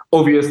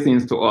obvious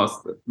things to us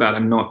that are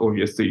not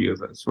obvious to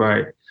users,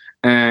 right?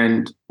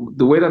 And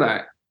the way that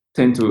I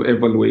tend to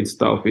evaluate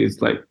stuff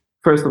is like,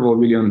 first of all,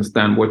 really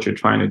understand what you're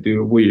trying to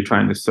do, who you're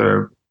trying to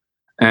serve.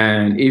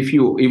 And if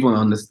you even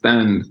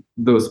understand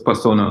those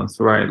personas,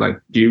 right? Like,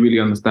 do you really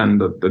understand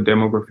the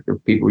demographic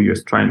of people you're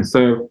trying to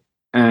serve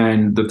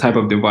and the type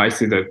of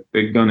devices that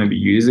they're going to be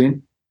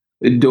using?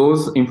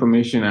 Those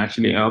information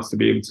actually helps to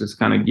be able to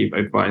kind of give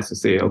advice to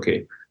say,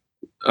 okay,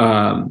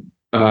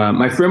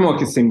 my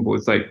framework is simple.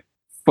 It's like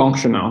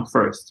functional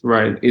first,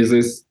 right? Is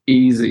this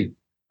easy?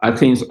 I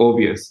think it's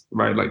obvious,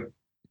 right? Like,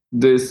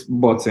 this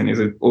button, is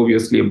it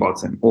obviously a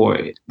button, or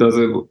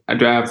do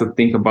I have to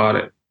think about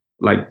it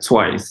like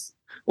twice,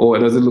 or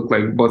does it look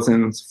like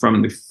buttons for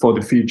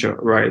the future,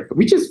 right?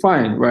 Which is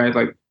fine, right?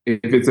 Like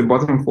if it's a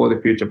button for the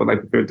future, but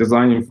like if you're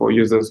designing for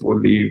users who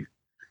live,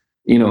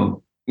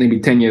 maybe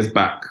 10 years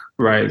back,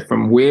 right,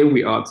 from where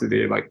we are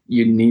today, like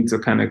you need to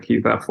kind of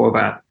keep that for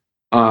that.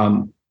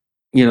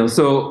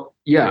 So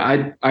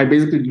yeah, I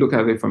basically look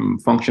at it from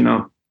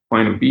functional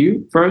point of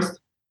view first.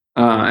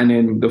 And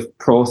then the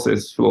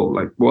process flow,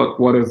 like what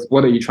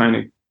are you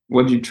trying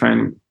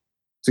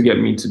to get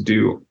me to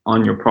do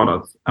on your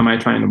product? Am I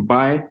trying to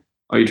buy?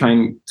 Are you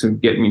trying to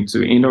get me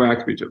to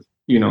interact with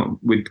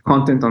with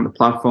content on the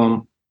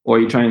platform? Or are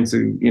you trying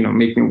to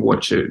make me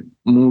watch a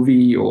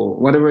movie or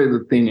whatever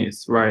the thing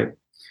is, right?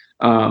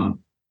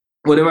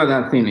 Whatever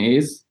that thing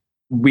is,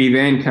 we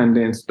then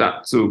can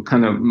start to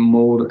kind of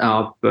mold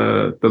out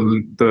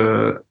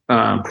the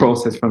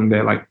process from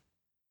there, like.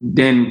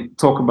 Then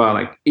talk about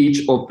like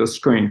each of the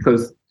screen,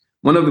 because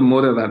one of the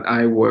model that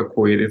I work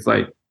with is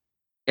like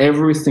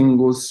every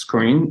single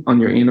screen on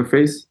your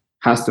interface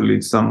has to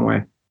lead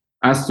somewhere,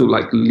 has to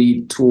like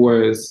lead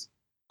towards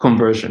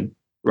conversion,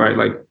 right?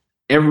 Like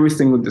every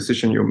single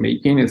decision you're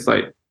making, it's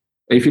like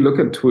if you look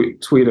at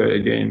Twitter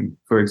again,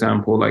 for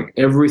example, like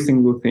every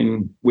single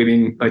thing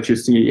within that you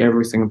see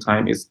every single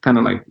time is kind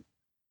of like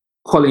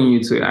calling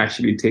you to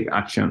actually take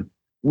action,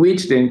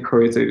 which then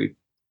creates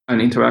an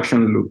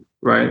interaction loop,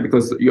 right?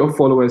 Because your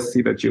followers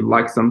see that you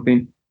like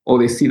something, or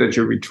they see that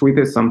you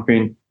retweeted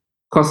something,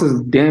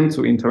 causes them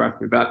to interact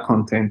with that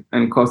content,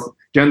 and do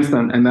you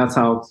understand? And that's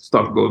how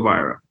stuff goes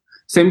viral.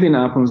 Same thing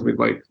happens with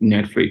like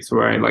Netflix,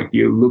 right? Like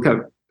you look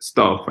at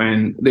stuff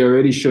and they're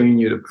already showing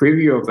you the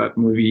preview of that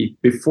movie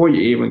before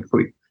you even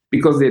click,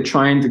 because they're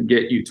trying to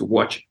get you to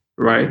watch it,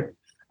 right?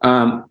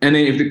 And then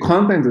if the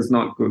content is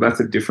not good,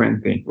 that's a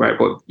different thing, right?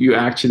 But you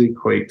actually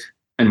clicked,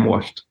 and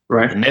washed,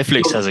 right?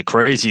 Netflix has a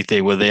crazy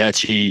thing where they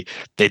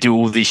do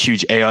all these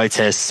huge AI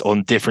tests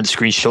on different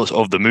screenshots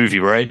of the movie,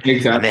 right?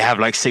 Exactly. And they have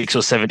like 6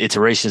 or 7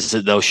 iterations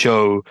that they'll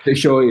show. They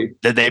show it.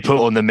 That they put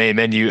on the main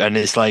menu, and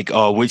it's like,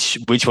 oh, which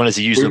one is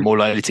the user more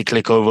likely to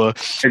click over?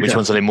 Exactly. Which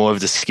ones are they more of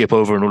to skip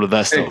over, and all of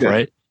that stuff, exactly.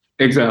 right?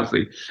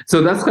 Exactly.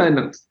 So that's kind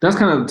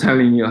of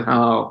telling you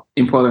how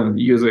important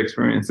user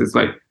experience is.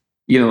 Like,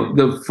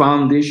 the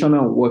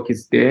foundational work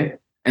is there,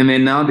 and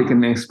then now they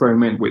can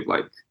experiment with,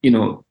 like,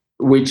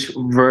 which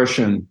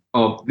version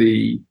of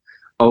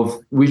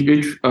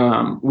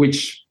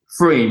which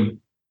frame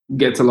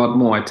gets a lot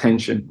more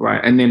attention, right?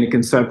 And then they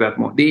can serve that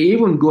more. They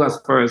even go as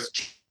far as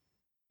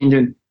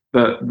changing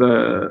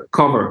the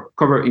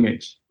cover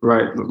image,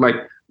 right? Like,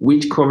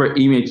 which cover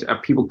image are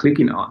people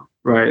clicking on,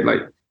 right?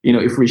 Like,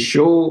 if we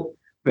show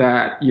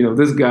that,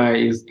 this guy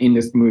is in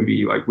this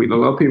movie, like, with a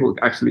lot of people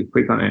actually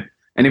click on it.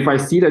 And if I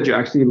see that you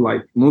actually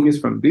like movies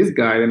from this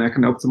guy, then I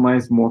can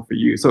optimize more for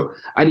you. So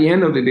at the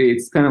end of the day,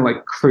 it's kind of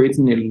like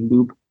creating a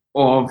loop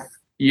of,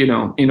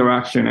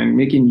 interaction and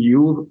making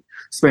you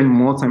spend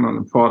more time on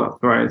the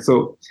product, right?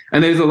 So,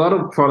 and there's a lot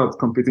of products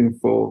competing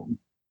for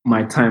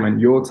my time and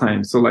your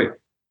time. So, like,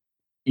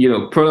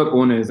 product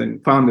owners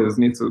and founders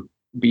need to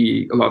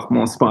be a lot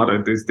more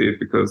smarter these days,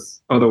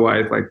 because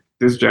otherwise, like,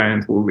 this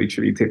giant will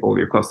literally take all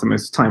your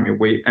customers' time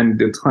away, and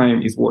the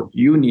time is what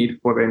you need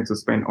for them to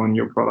spend on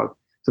your product,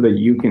 so that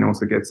you can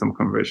also get some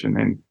conversion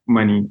and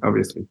money,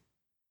 obviously,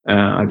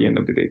 at the end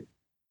of the day.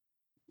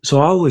 So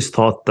I always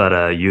thought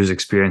that user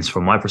experience,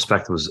 from my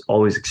perspective, was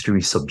always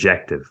extremely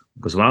subjective,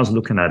 because when I was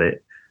looking at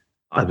it,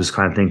 I was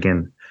kind of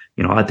thinking,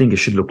 I think it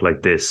should look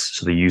like this.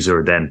 So the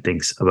user then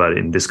thinks about it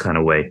in this kind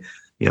of way.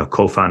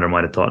 Co-founder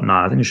might have thought,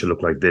 I think it should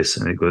look like this,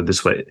 and it go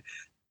this way.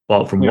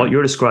 Well, from what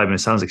you're describing, it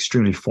sounds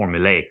extremely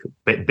formulaic,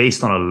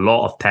 based on a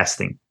lot of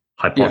testing,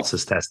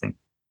 hypothesis testing.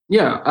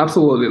 Yeah,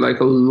 absolutely.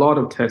 Like, a lot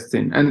of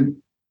testing. And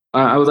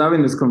I was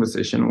having this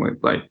conversation with,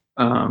 like,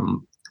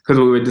 because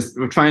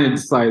we're trying to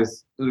decide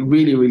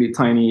really, really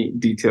tiny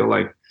detail,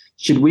 like,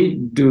 should we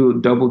do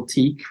double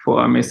tick for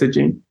our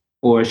messaging,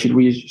 or should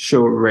we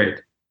show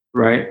red,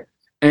 right?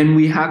 And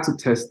we had to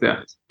test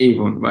that,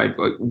 even like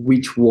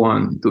which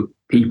one do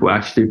people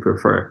actually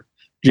prefer.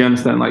 Do you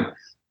understand? Like,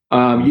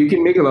 you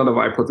can make a lot of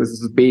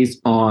hypotheses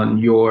based on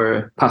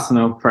your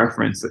personal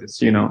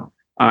preferences.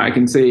 I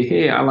can say,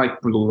 hey, I like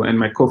blue, and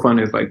my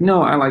co-founder is like,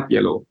 no, I like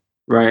yellow,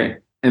 right?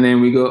 And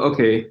then we go,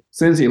 okay,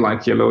 since you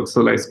like yellow,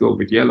 so let's go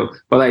with yellow.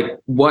 But, like,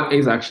 what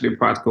is actually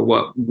practical?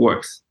 What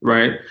works,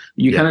 right?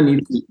 You kind of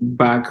need to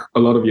back a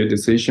lot of your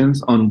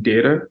decisions on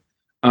data.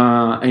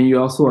 And you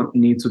also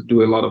need to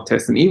do a lot of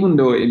testing, even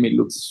though it may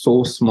look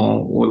so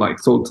small or like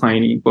so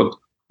tiny, but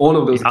all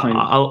of those tiny.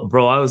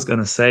 Bro, I was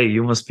gonna say,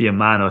 you must be a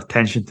man of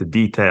attention to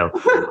detail.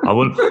 I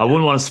wouldn't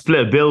want to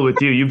split a bill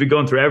with you. You'd be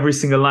going through every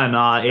single line.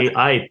 I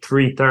ate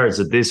 3/3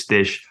 of this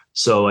dish,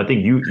 so I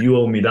think you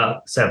owe me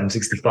that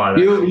 $7.65.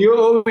 You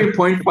owe me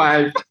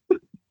 0.5.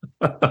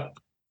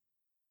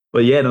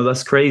 But yeah, no,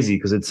 that's crazy,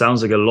 because it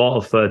sounds like a lot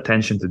of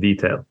attention to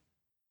detail.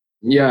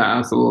 Yeah,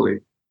 absolutely.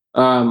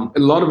 A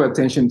lot of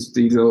attention to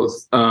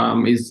details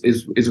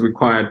is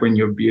required when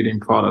you're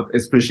building product,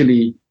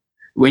 especially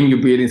when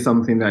you're building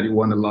something that you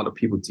want a lot of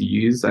people to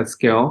use at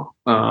scale.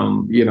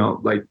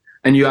 Like,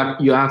 and you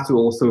have to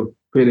also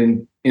put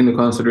in the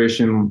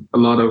consideration a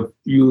lot of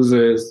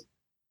users.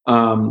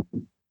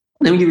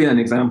 Let me give you an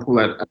example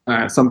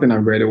that something I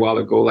read a while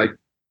ago. Like,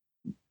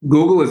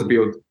 Google has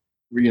built,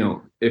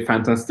 a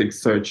fantastic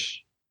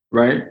search,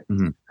 right?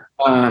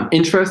 Mm-hmm.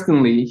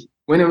 Interestingly,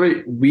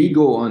 whenever we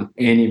go on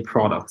any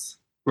products,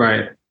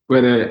 right,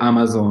 whether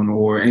Amazon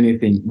or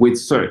anything with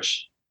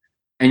search,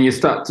 and you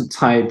start to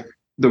type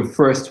the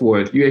first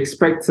word, you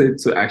expect it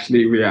to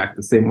actually react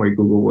the same way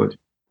Google would.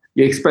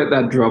 You expect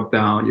that drop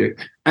down,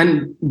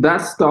 and that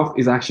stuff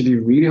is actually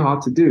really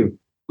hard to do.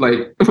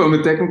 Like, from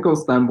a technical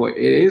standpoint,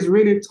 it is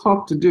really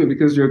tough to do,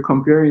 because you're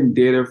comparing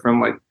data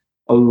from, like,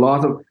 a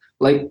lot of,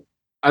 like,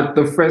 at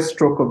the first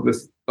stroke of the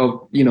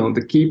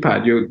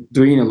keypad, you're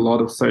doing a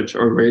lot of search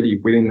already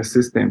within the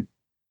system.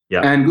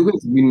 Yeah. And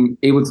Google's been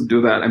able to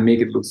do that and make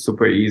it look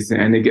super easy,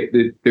 and they get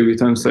the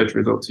return search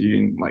result to you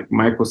in, like,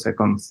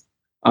 microseconds.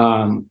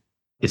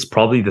 It's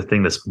probably the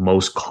thing that's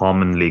most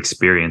commonly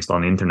experienced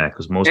on the internet,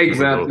 because most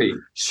people go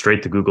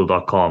straight to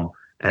google.com,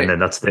 and then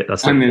that's their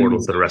portal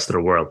to the rest of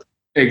the world.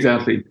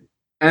 Exactly.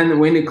 And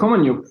when they come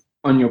on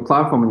your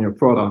platform, on your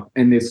product,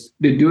 and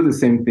they do the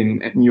same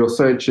thing, and your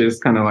search is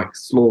kind of like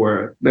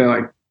slower, they're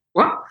like,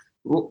 what?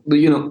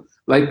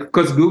 Like,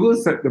 because Google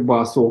set the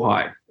bar so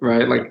high,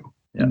 right? Like,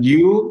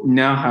 you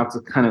now have to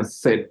kind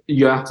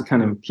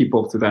of keep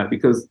up to that,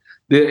 because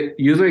the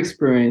user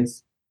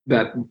experience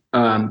that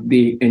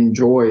they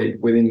enjoy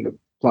within the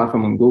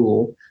platform on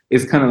Google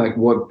is kind of like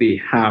what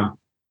they have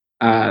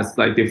as,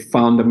 like, the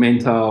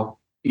fundamental,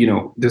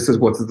 this is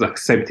what is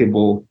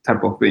acceptable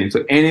type of thing.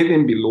 So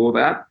anything below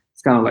that,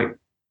 it's kind of like,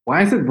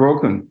 why is it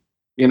broken?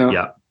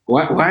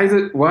 Why is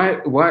it,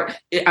 why,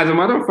 as a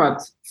matter of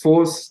fact,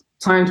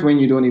 times when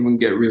you don't even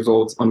get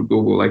results on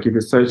Google. Like if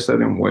you search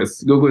certain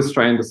words, Google is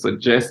trying to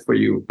suggest for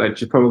you that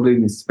you probably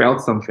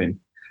misspelled something,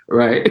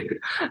 right?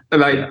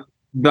 Like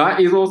that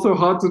is also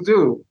hard to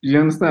do. You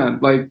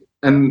understand? Like,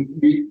 and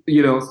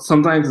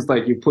sometimes it's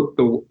like you put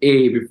the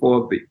A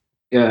before the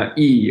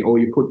E, or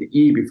you put the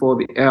E before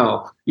the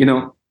L,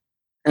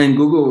 and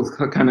Google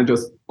kind of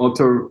just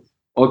auto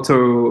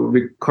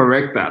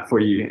correct that for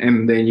you,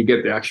 and then you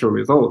get the actual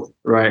result,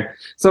 right?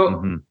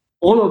 So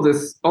all of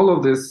this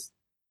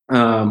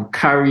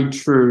carried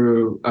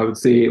through, I would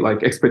say,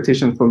 like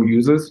expectations from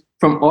users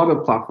from other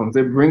platforms.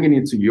 They're bringing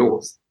it to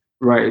yours,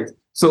 right?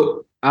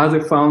 So as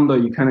a founder,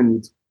 you kind of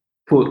need to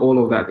put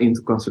all of that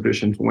into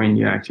consideration when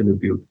you actually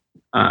build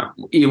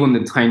even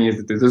the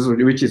tiniest it is,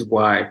 which is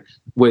why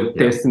we're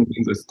testing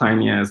things as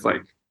tiny as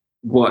like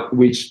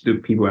which do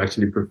people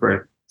actually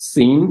prefer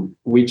seeing,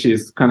 which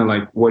is kind of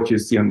like what you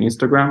see on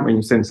Instagram when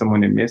you send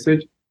someone a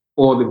message,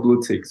 or the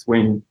blue ticks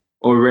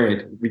or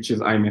red, which is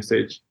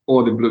iMessage,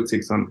 or the blue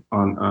ticks on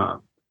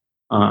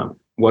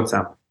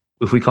WhatsApp.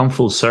 If we come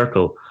full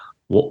circle,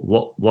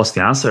 what's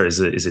the answer? Is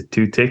it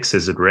 2 ticks?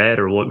 Is it red,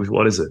 or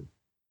what is it?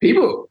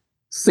 People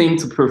seem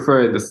to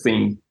prefer the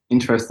scene.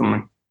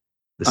 Interestingly,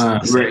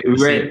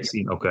 red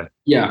scene. Okay.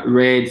 Yeah,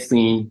 red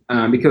scene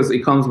because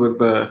it comes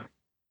with a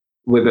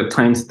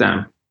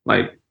timestamp.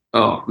 Like,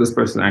 oh, this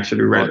person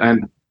actually read,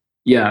 and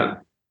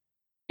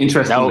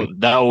interestingly,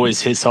 that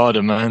always hits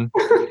harder, man.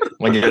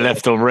 When you're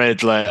left on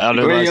red, like I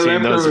don't like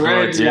seeing those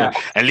reds. Yeah.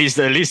 At least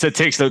the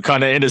ticks look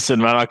kind of innocent,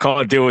 man. I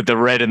can't deal with the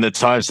red and the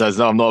timestamps.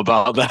 No, I'm not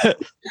about that.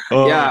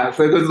 Yeah,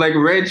 so because like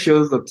red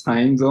shows the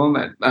time zone,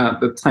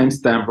 the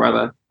timestamp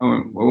rather,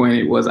 when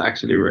it was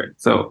actually red.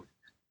 So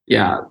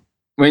yeah,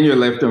 when you're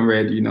left on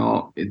red,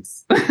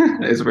 it's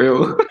it's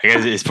real. I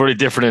guess it's probably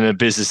different in a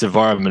business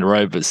environment,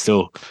 right? But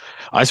still,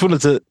 I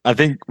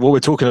think what we're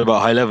talking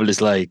about high level is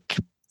like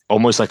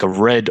almost like a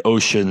red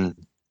ocean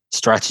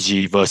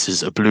strategy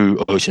versus a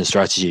blue ocean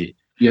strategy.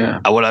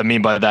 Yeah. And what I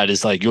mean by that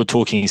is like you're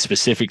talking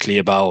specifically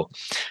about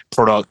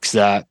products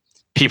that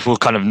people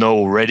kind of know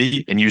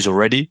already and use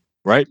already,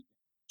 right?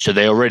 So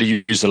they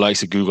already use the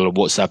likes of Google or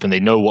WhatsApp, and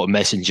they know what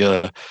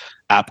Messenger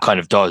app kind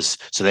of does.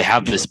 So they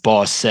have this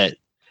bar set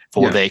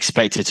for what they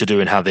expect it to do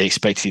and how they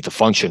expect it to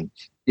function.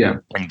 Yeah.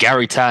 And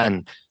Gary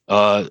Tan,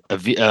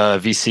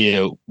 VC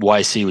at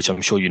YC, which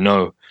I'm sure you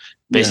know,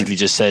 basically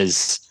just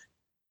says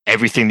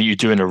everything that you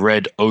do in a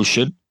red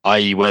ocean,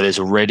 i.e. where there's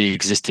already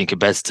existing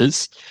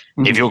competitors,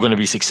 if you're going to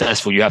be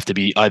successful, you have to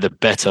be either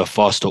better,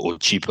 faster, or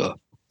cheaper.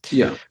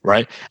 Yeah.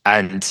 Right.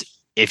 And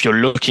if you're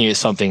looking at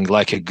something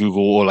like a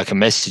Google or like a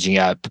messaging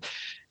app,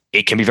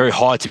 it can be very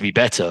hard to be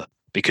better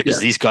because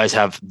these guys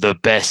have the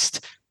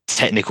best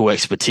technical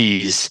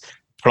expertise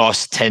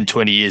plus 10,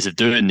 20 years of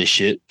doing this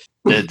shit.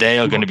 They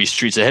are going to be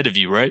streets ahead of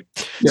you, right?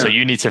 So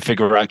you need to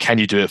figure out, can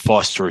you do it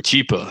faster or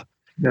cheaper?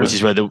 Which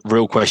is where the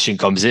real question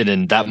comes in.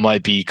 And that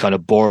might be kind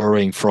of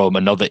borrowing from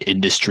another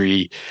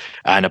industry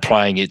and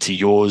applying it to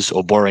yours,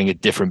 or borrowing a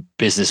different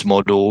business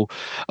model.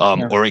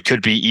 Or it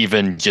could be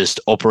even just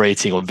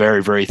operating on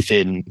very, very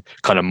thin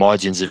kind of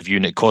margins of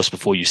unit cost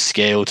before you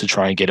scale to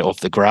try and get it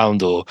off the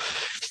ground. Or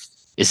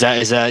is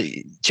that, do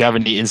you have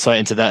any insight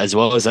into that as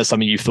well? Is that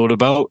something you've thought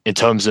about in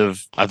terms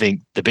of, I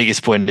think the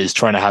biggest point is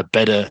trying to have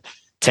better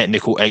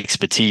technical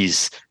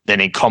expertise than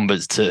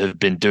incumbents that have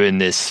been doing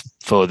this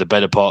for the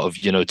better part of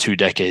 2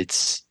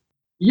 decades?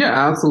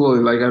 Yeah,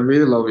 absolutely. Like I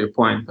really love your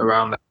point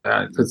around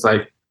that. It's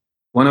like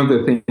one of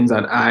the things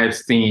that I've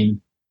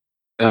seen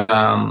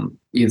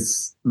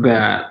is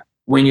that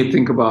when you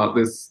think about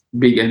this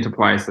big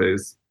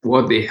enterprises,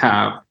 what they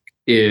have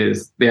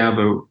is they have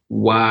a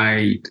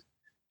wide,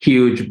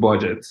 huge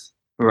budget,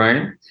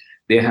 right?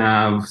 They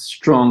have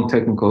strong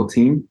technical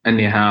team, and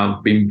they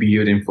have been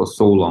building for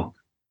so long,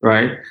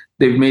 right?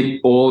 They've made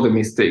all the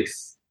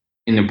mistakes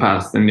in the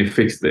past and they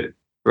fixed it,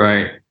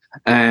 right?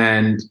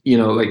 And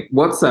like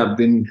WhatsApp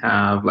didn't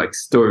have like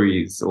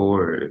stories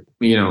or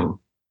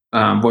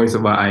voice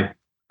over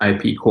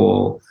IP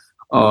call.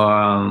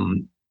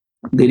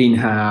 They didn't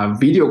have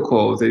video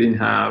calls. They didn't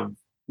have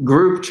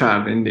group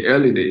chat in the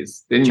early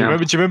days. Do you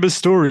remember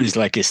stories?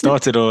 Like it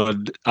started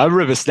on, I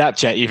remember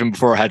Snapchat even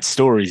before it had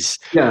stories.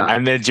 Yeah.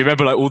 And then do you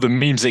remember like all the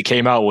memes that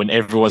came out when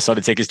everyone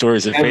started taking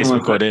stories and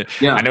Facebook on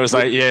it? Yeah. And it was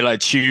like, like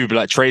Tube,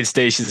 like train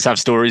stations have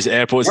stories,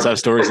 airports have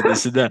stories, and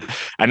this and that.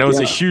 And there was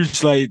a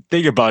huge like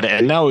thing about it.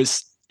 And now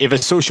it's, if a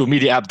social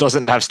media app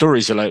doesn't have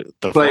stories, you're like,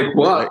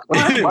 what?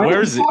 Like,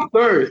 where is it?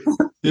 Stories?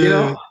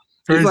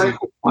 It's like,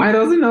 why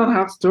does it not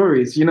have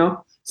stories?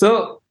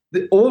 So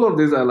all of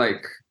these are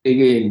like,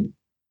 again,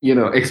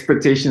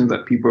 expectations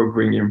that people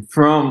bring in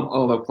from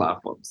other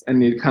platforms,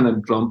 and they kind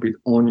of dump it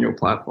on your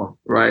platform,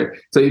 right?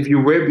 So if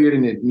you were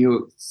building a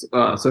new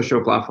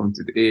social platform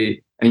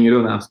today and you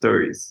don't have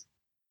stories,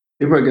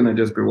 people are gonna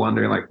just be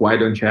wondering like, why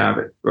don't you have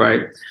it,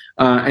 right?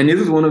 And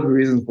this is one of the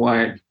reasons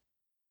why,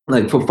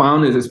 like for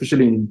founders,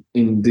 especially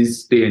in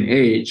this day and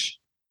age,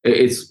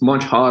 it's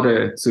much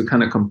harder to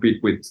kind of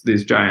compete with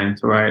these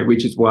giants, right?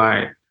 Which is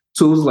why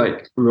tools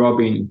like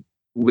Robin,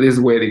 this is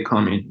where they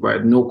come in,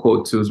 right? No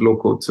code tools, low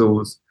code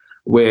tools,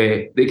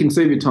 where they can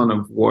save you a ton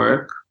of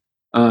work,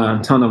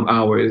 ton of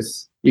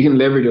hours. You can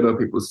leverage other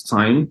people's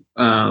time.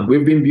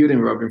 We've been building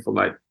Robin for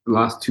like the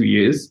last 2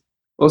 years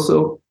or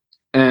so,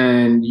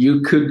 and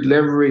you could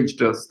leverage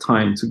just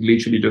time to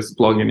literally just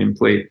plug in and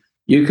play.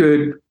 You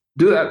could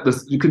do that.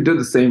 You could do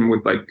the same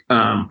with like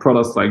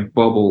products like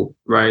Bubble,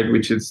 right?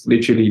 Which is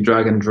literally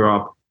drag and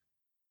drop.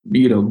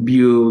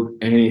 Build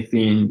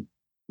anything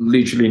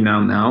literally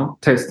now.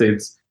 Test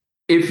it.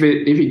 If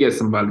you get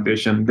some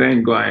validation,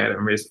 then go ahead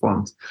and raise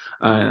funds,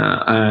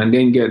 and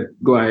then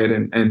go ahead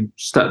and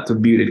start to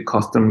build it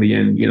customly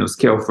and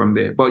scale from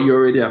there. But you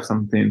already have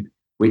something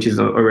which is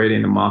already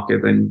in the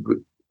market and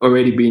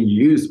already being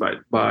used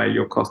by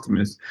your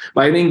customers.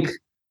 But I think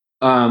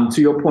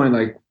to your point,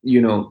 like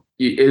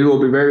it will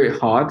be very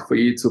hard for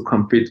you to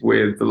compete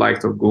with the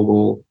likes of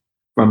Google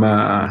from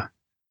a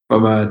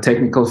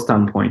technical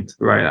standpoint,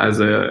 right? It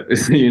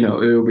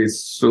will be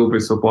super,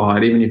 super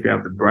hard, even if you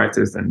have the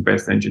brightest and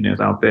best engineers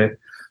out there.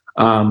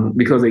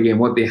 Because again,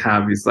 what they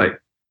have is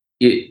like,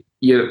 it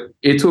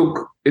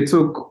took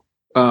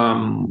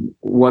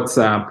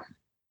WhatsApp,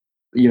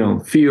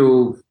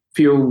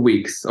 few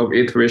weeks of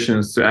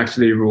iterations to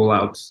actually roll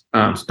out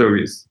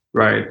stories,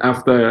 right?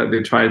 After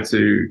they tried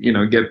to,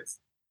 get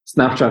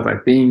Snapchat, I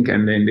think,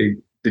 and then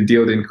the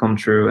deal didn't come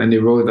true, and they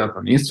rolled it out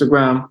on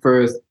Instagram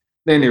first.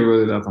 Then they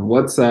rolled it out on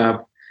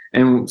WhatsApp.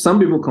 And some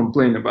people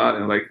complain about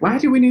it, like, why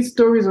do we need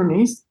stories on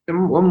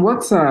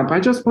WhatsApp? I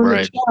just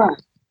want to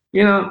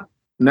chat.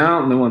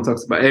 Now no one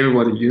talks about it.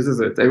 Everybody uses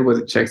it.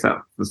 Everybody checks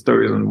out the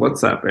stories on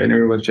WhatsApp, and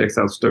everybody checks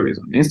out stories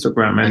on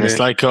Instagram. And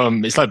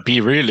it's like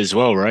Be Real as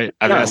well, right?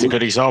 I think that's a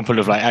good example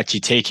of like actually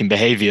taking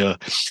behavior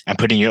and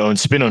putting your own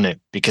spin on it,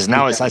 because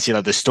now it's actually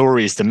like the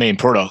story is the main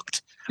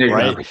product.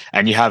 Exactly. Right,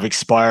 and you have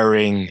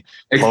expiring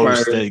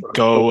posts that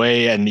go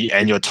away, and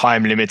your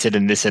time limited,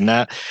 and this and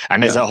that,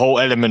 and there's a whole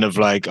element of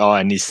like,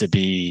 it needs to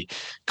be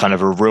kind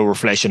of a real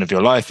reflection of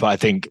your life. But I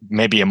think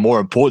maybe a more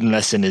important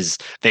lesson is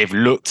they've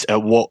looked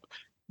at what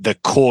the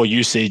core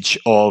usage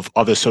of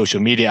other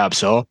social media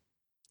apps are,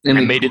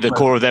 and made it the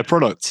core of their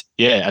product.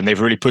 Yeah, and they've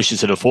really pushed it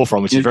to the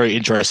forefront, which is very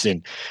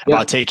interesting.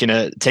 About taking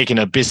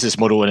a business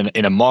model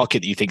in a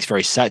market that you think is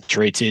very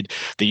saturated,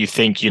 that you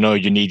think you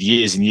need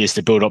years and years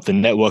to build up the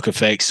network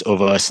effects of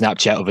a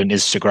Snapchat, of an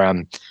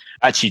Instagram,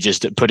 actually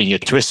just putting your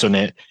twist on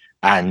it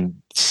and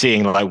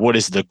seeing like what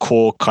is the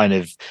core kind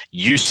of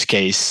use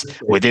case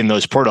within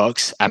those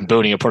products, and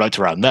building a product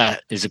around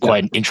that is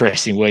quite an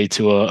interesting way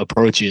to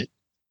approach it.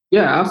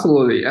 Yeah,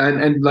 absolutely.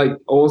 And like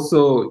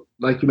also,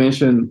 like you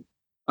mentioned,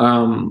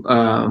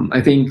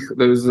 I think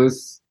there's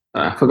this,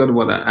 I forgot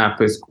what that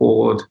app is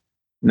called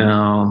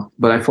now,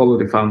 but I follow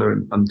the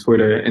founder on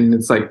Twitter, and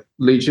it's like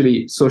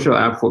literally social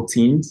app for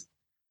teens.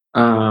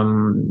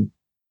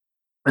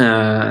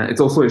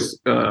 It's also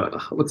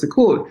what's it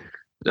called?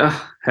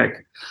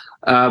 Heck.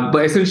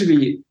 But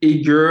essentially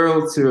it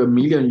grew to 1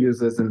 million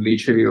users in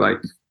literally like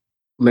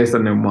less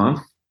than a month.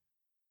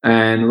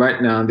 And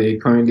right now they're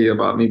currently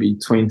about maybe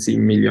 20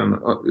 million,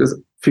 or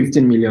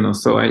 15 million or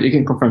so. And you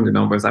can confirm the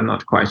numbers, I'm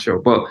not quite sure.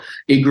 But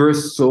it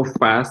grows so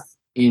fast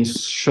in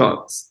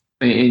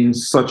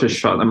such a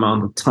short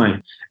amount of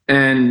time.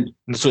 And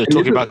so you're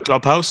talking about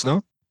Clubhouse,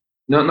 no?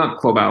 No, not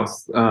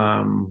Clubhouse.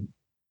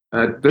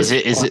 Is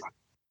it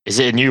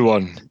a new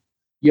one?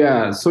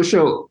 Yeah,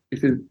 social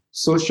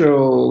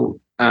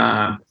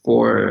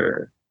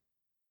for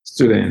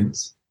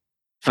students.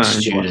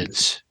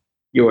 Students.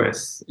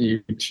 US.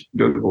 You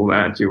Google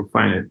that, you'll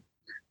find it.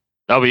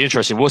 That'll be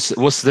interesting. What's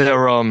their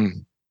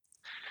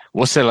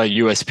like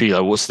USP?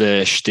 Like, what's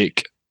their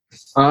shtick?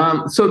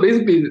 So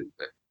basically,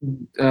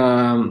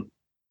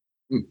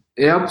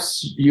 it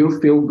helps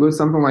you feel good,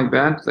 something like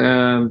that.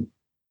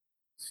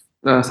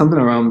 Something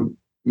around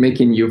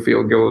making you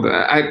feel good.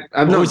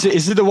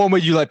 Is it the one where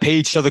you like pay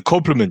each other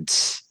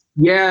compliments?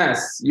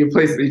 Yes, you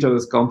place each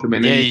other's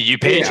compliment. Yeah, you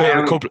pay each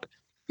other compliment.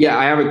 Yeah,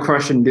 I have a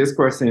crush on this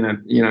person at,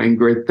 in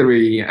grade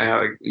 3.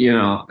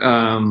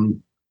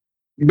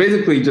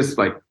 Basically just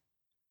like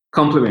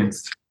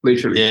compliments,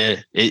 literally.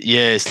 Yeah,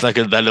 it's like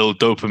that little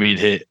dopamine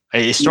hit.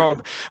 It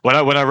struck when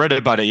I read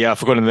about it. Yeah, I've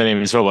forgotten the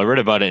name as well. I read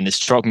about it, and it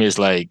struck me as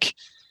like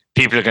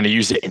people are going to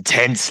use it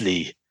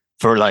intensely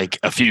for like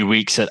a few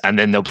weeks, and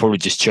then they'll probably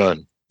just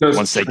churn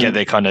once they get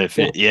their kind of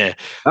fit. Yeah,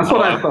 that's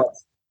what I thought.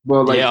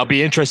 Well, like, I'll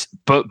be interested,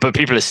 but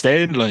people are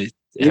staying. Like,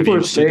 people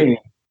are staying.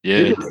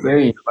 Yeah,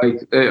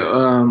 like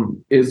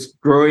it's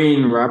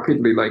growing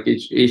rapidly. Like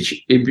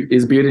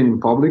it's building in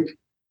public,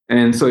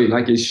 and so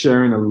like it's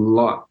sharing a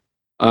lot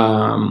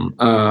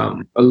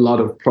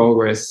of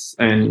progress,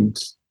 and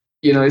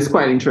it's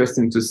quite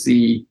interesting to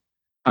see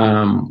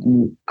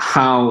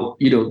how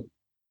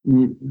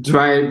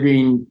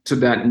driving to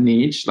that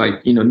niche,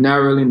 like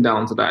narrowing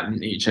down to that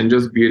niche, and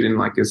just building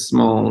like a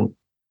small,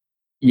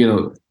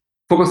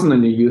 focusing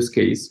on the use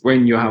case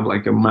when you have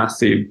like a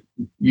massive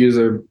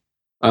user.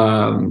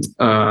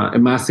 A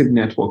massive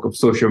network of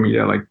social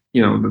media, like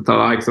the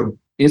likes of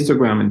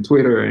Instagram and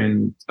Twitter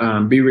and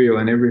Be Real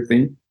and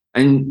everything,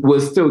 and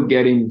we're still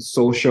getting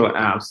social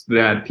apps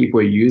that people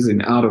are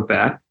using out of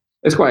that.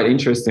 It's quite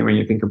interesting when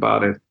you think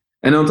about it.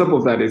 And on top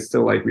of that, it's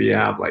still like we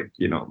have like,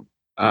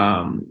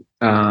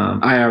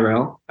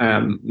 IRL.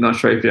 Not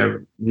sure if you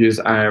have used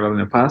IRL in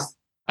the past.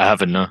 I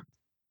haven't, no.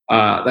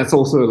 That's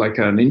also like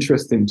an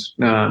interesting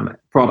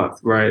product,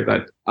 right?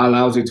 That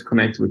allows you to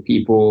connect with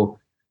people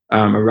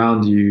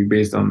around you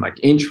based on like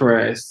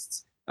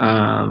interests.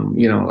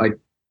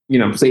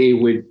 Say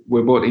we're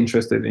both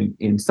interested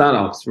in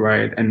startups,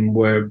 right? And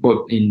we're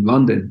both in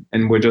London,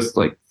 and we're just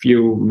like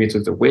few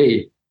meters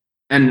away,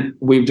 and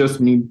we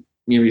just need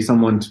maybe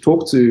someone to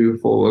talk to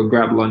for a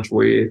grab lunch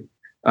with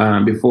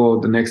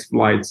before the next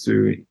flight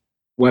to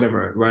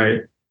whatever,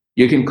 right?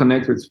 You can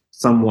connect with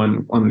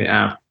someone on the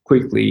app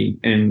quickly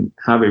and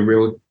have a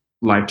real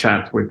live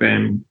chat with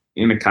them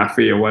in a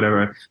cafe or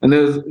whatever. And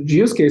there's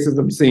use cases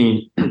I'm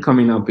seeing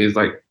coming up is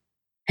like,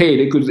 hey,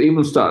 they could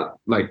even start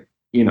like,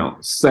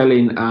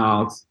 selling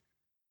out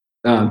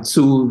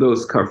to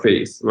those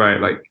cafes,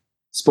 right? Like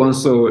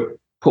sponsored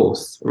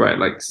posts, right?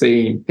 Like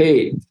saying,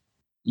 hey,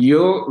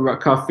 your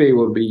cafe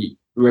will be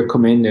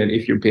recommended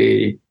if you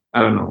pay,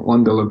 I don't know,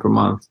 $1 per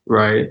month,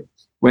 right?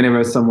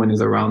 Whenever someone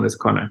is around this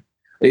corner.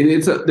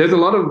 There's a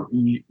lot of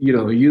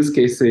use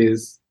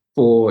cases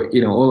for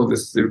all of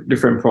this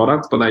different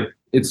products, but like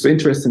it's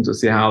interesting to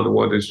see how the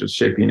world is just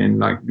shaping and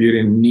like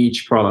building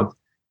niche products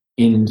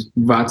in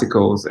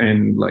verticals,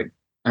 and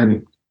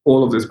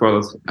all of these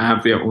products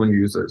have their own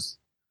users.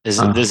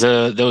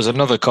 There was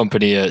another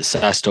company at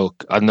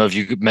SaaStock. I don't know if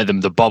you met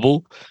them, the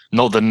Bubble,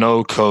 not the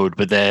no code,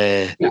 but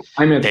I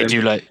met they them.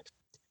 do like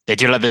the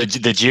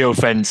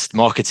geofenced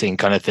marketing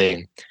kind of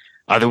thing.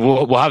 Either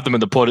we'll have them in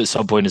the pod at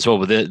some point as well,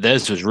 but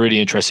theirs was really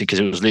interesting because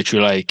it was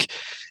literally like,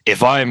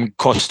 if I'm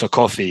Costa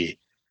Coffee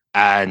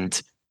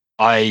and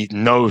I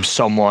know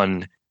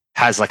someone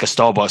has like a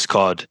Starbucks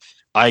card,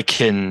 I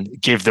can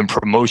give them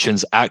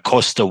promotions at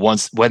Costa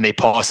when they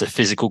pass a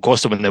physical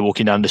Costa when they're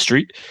walking down the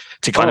street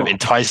to kind of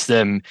entice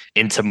them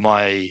into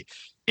my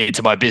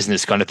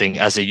business kind of thing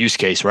as a use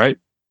case, right?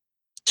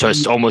 So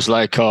it's almost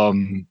like I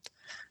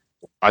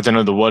don't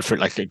know the word for it,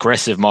 like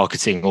aggressive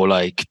marketing or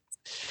like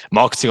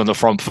marketing on the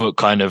front foot,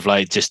 kind of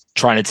like just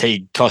trying to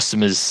take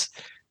customers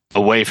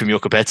away from your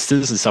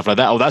competitors and stuff like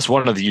that. Oh, that's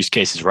one of the use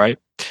cases, right?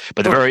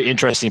 But the very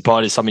interesting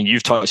part is something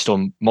you've touched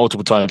on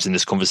multiple times in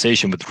this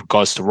conversation with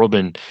regards to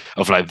Robin,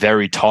 of like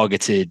very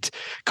targeted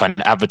kind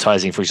of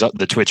advertising. For example,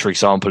 the Twitter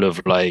example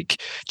of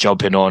like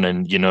jumping on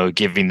and,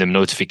 giving them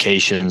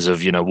notifications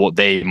of, what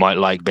they might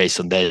like based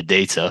on their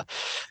data.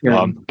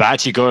 Yeah. But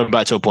actually going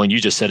back to a point you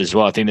just said as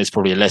well, I think there's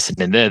probably a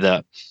lesson in there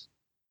that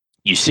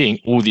you're seeing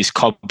all these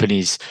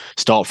companies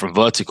start from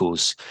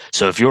verticals.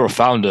 So if you're a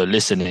founder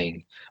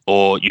listening,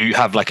 or you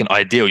have like an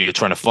idea, or you're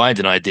trying to find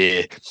an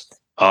idea,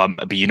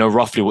 but you know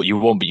roughly what you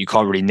want, but you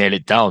can't really nail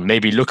it down,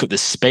 maybe look at the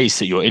space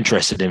that you're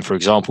interested in. For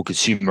example,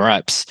 consumer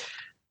apps.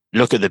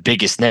 Look at the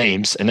biggest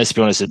names, and let's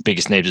be honest, the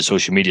biggest names in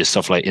social media,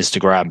 stuff like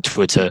Instagram,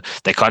 Twitter,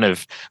 they kind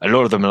of, a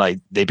lot of them are like,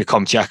 they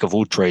become jack of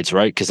all trades,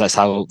 right? Because that's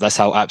how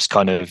apps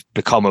kind of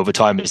become over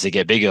time as they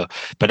get bigger.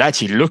 But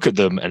actually look at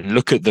them and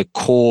look at the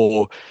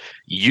core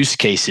use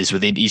cases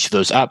within each of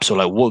those apps, or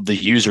like what the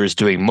user is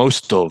doing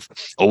most of,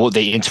 or what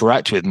they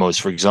interact with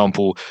most. For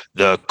example,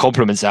 the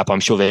compliments app, I'm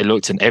sure they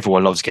looked, and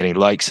everyone loves getting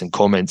likes and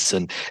comments,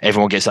 and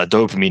everyone gets that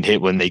dopamine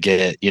hit when they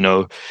get,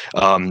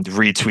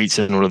 retweets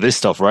and all of this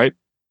stuff, right?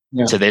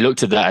 Yeah. So they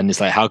looked at that and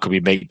it's like, how can we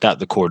make that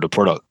the core of the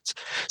product?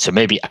 So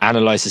maybe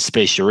analyze the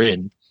space you're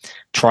in,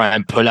 try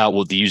and pull out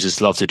what the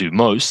users love to do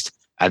most,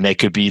 and there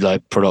could be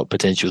like product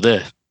potential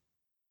there.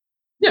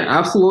 Yeah,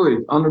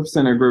 absolutely.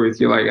 100% agree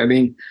with you. Like, I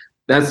think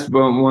that's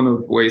one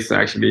of the ways to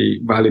actually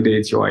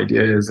validate your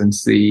ideas and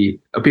see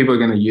if people are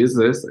going to use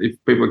this, if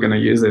people are going to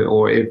use it,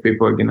 or if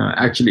people are going to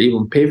actually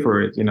even pay for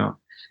it. If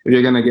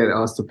you're going to get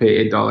us to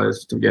pay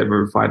 $8 to get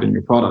verified in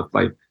your product,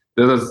 like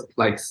there's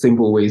like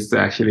simple ways to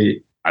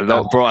actually. I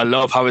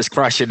love how it's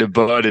crashing and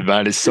burning,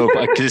 man. It's so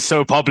it's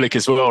so public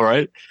as well,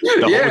 right?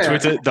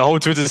 The whole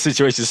Twitter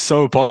situation is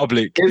so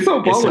public. It's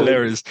so public. It's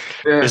hilarious.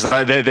 Yeah. It's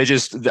like they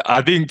just.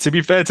 I think, to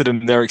be fair to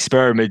them, they're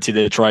experimenting.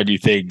 They're trying new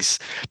things.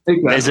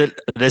 Exactly.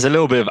 There's a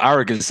little bit of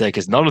arrogance there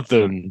because none of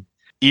them,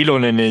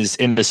 Elon and his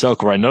inner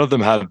circle, right? None of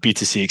them have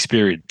B2C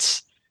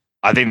experience.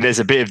 I think there's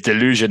a bit of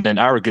delusion and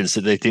arrogance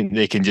that they think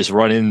they can just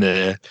run in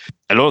there.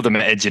 A lot of them are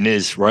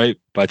engineers, right?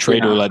 By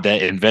trade, or like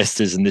they're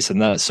investors and this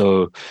and that.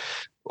 So.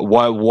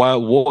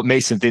 What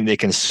makes them think they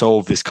can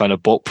solve this kind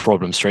of bot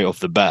problem straight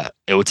off the bat?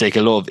 It will take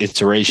a lot of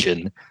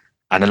iteration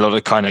and a lot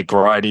of kind of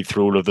grinding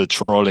through all of the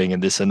trolling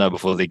and this and that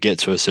before they get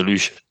to a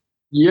solution.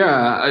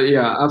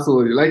 Yeah,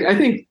 absolutely. Like, I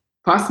think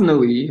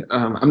personally,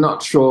 I'm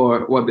not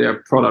sure what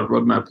their product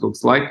roadmap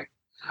looks like,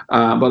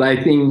 but I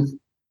think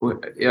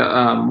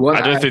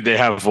I don't think they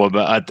have one,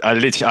 but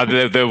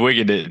they're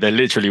winging it. They're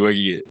literally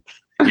winging it.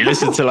 You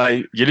listen to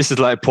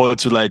like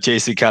pods with like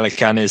Jason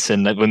Calacanis,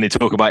 and like, when they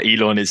talk about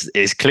Elon,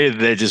 it's clear that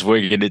they're just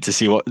winging it to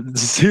see what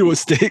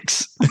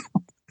sticks.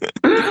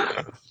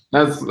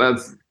 That's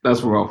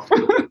rough.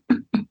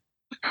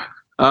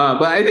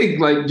 But I think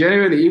like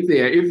generally, if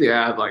they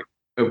have like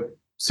a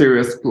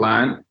serious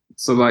plan,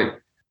 so like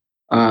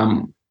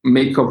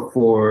make up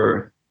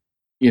for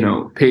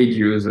paid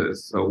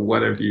users or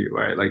whatever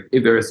right? Like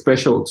if there are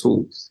special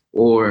tools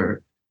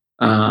or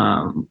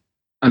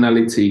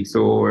analytics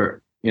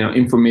or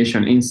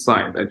information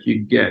insight that you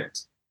get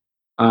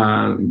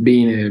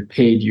being a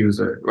paid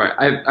user,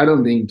 right? I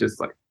don't think just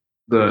like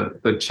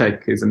the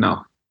check is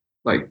enough.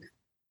 Like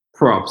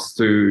props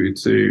to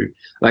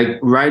like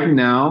right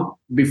now,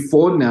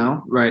 before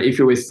now, right? If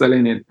you were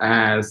selling it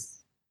as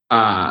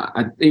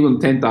at even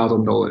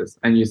 $10,000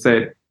 and you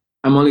said,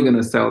 I'm only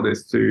gonna sell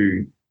this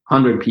to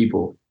 100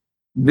 people,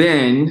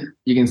 then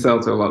you can sell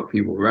to a lot of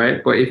people,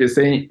 right? But if you're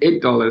saying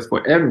 $8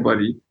 for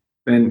everybody,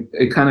 then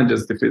it kind of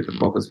just defeats the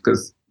purpose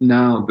because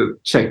now the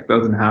check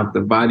doesn't have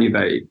the value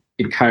that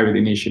it carried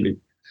initially.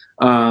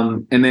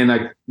 And then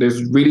like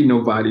there's really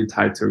no value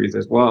tied to it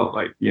as well.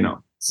 Like,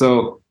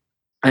 so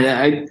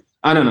I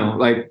don't know,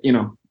 like,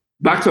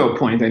 back to a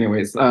point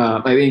anyways.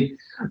 I think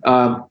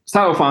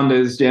startup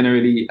founders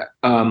generally,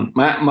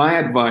 my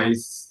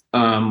advice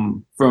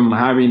from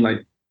having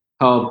like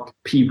helped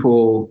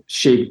people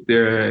shape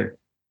their,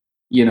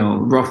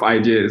 rough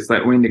ideas,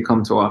 like when they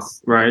come to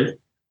us, right?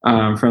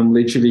 From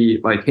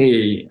literally like,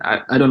 hey,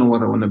 I don't know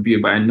what I want to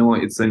build, but I know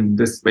it's in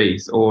this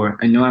space, or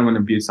I know I want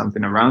to build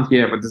something around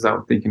here, but this is how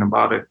I'm thinking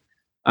about it.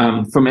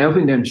 From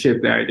helping them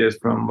shape their ideas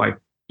from like,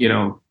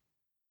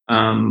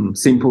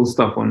 simple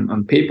stuff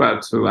on paper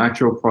to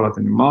actual product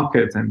in the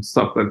market and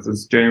stuff that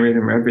is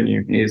generating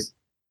revenue is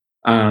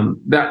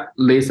that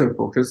laser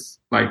focus,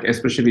 like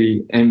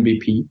especially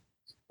MVP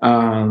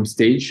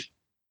stage,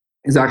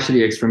 is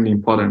actually extremely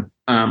important.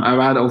 I've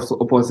had also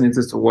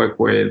opportunities to work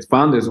with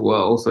founders who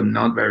are also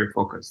not very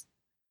focused,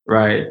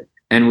 right?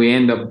 And we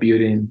end up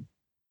building,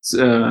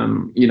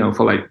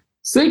 for like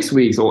 6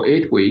 weeks or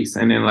 8 weeks,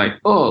 and then like,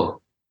 oh,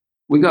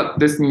 we got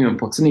this new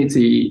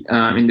opportunity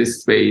in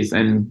this space,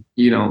 and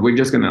we're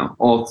just gonna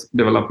alt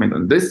development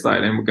on this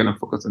side, and we're gonna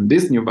focus on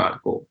this new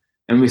vertical,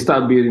 and we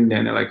start building.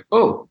 Then they're like,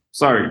 oh,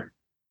 sorry,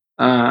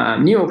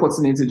 new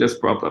opportunity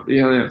just popped up.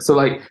 So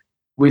like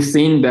we've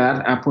seen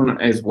that happen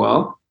as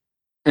well,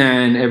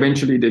 and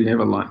eventually they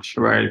never launch,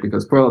 right?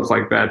 Because products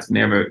like that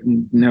never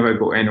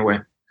go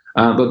anywhere.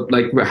 But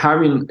like we're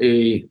having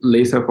a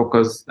laser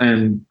focus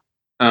and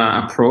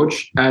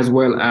approach, as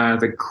well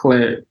as a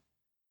clear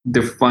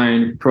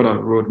defined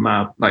product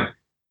roadmap. Like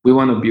we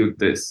want to build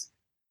this,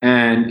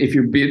 and if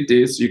you build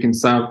this, you can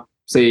serve.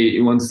 Say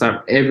you want to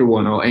serve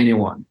everyone or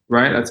anyone,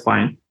 right? That's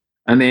fine,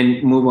 and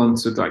then move on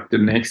to like the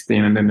next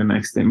thing, and then the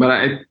next thing. But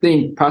I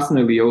think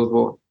personally,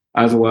 also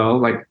as well,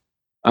 like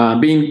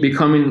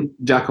becoming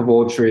jack of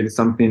all trades is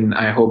something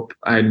I hope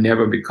I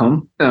never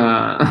become.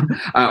 I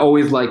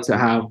always like to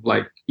have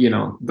like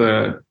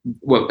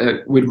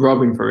with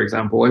Robin, for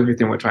example,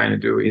 everything we're trying to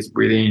do is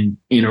building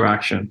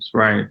interactions,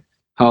 right?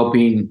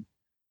 Helping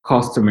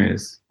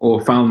customers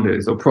or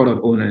founders or product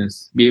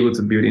owners be able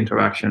to build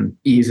interaction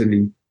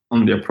easily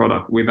on their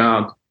product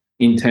without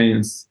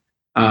intense.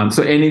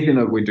 So anything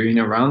that we're doing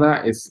around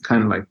that is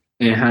kind of like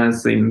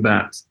enhancing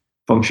that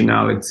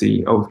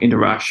functionality of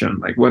interaction,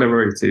 like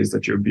whatever it is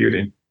that you're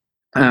building.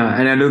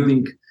 And I don't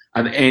think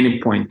at any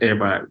point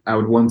ever I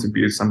would want to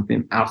build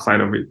something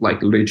outside of it,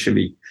 like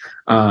literally.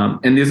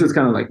 And this is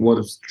kind of like what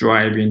is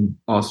driving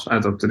us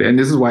as of today. And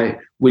this is why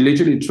we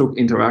literally took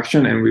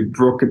interaction and we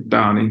broke it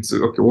down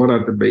into, okay, what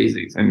are the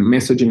basics? And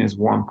messaging is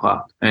one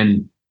part.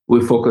 And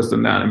we focused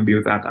on that and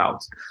built that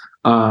out.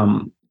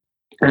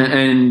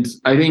 And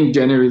I think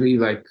generally,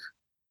 like,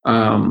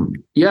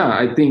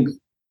 I think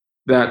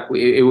that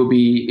it will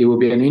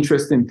be an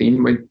interesting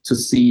thing to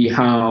see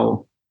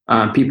how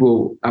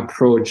people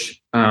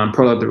approach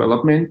product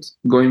development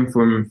going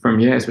from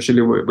here,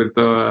 especially with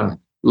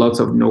lots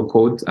of no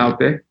code out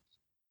there.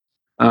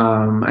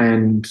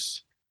 And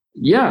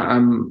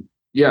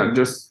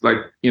just like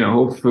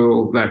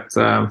hopeful that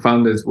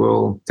founders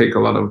will take a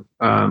lot of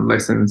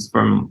lessons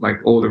from like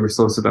all the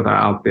resources that are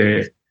out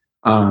there.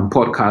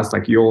 Podcasts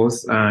like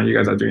yours, you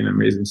guys are doing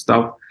amazing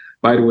stuff.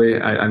 By the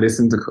way, I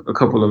listened to a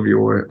couple of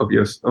your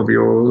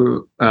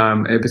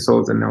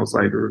episodes, and it was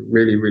like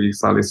really, really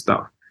solid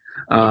stuff.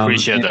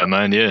 Appreciate that,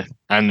 man. Yeah,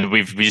 and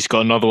we just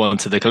got another one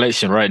to the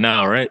collection right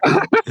now, right?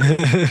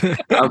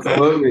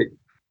 Absolutely.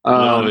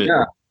 Love it.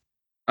 Yeah.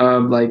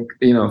 Like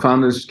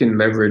founders can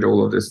leverage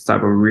all of this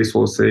type of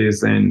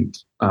resources and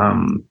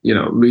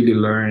really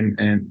learn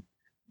and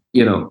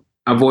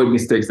avoid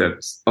mistakes that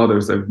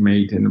others have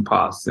made in the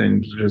past,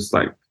 and just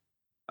like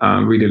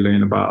really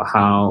learn about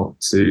how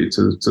to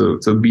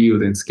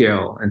build and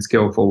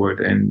scale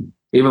forward, and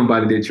even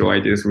validate your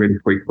ideas really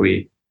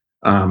quickly.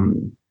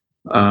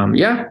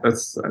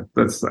 That's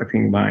I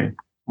think my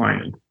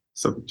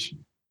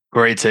submission.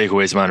 Great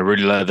takeaways, man. I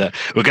really like that.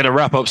 We're gonna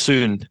wrap up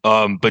soon.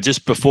 But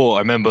just before, I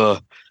remember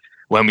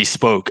when we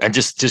spoke, and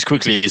just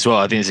quickly as well,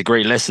 I think it's a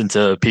great lesson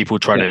to people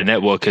trying to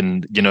network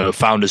and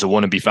founders or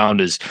wannabe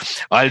founders.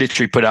 I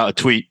literally put out a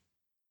tweet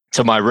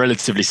to my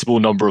relatively small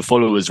number of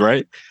followers,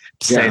 right?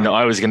 Saying that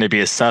I was going to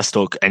be a SaaS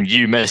talk, and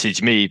you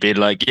messaged me being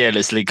like, yeah,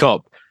 let's link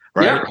up.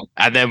 right? Yeah.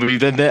 And then we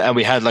did that and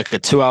we had like a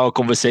 2-hour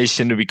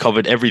conversation and we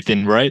covered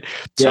everything, right?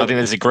 So I think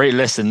there's a great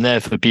lesson there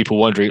for people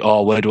wondering,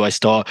 oh, where do I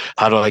start?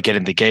 How do I get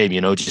in the game?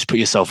 Just put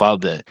yourself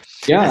out there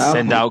and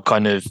send out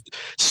kind of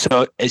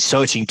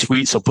searching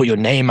tweets or put your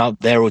name out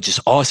there or just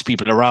ask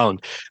people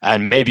around.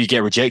 And maybe you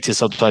get rejected,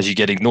 sometimes you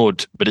get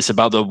ignored, but it's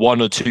about the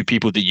 1 or 2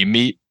 people that you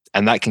meet.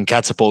 And that can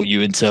catapult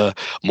you into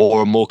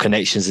more and more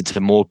connections,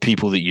 into more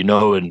people that you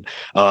know, and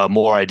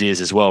more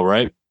ideas as well,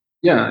 right?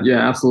 Yeah,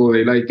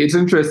 absolutely. Like it's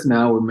interesting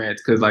how we met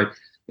because, like,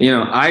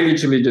 I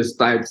literally just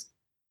typed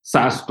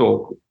SaaS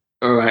talk,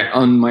 all right,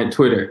 on my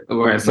Twitter.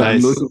 All right, so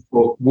I'm looking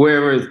for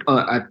whoever is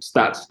at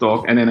SaaS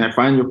talk, and then I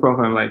find your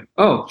profile. I'm like,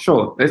 oh,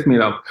 sure, let's meet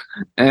up,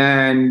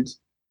 and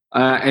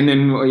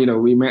then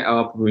we met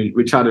up.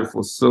 We chatted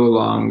for so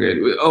long,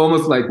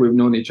 almost like we've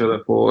known each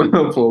other for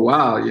for a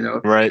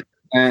while. Right.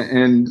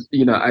 And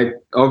I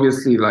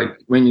obviously, like,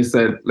 when you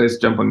said let's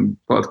jump on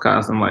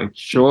podcast, I'm like,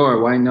 sure,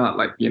 why not?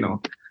 Like,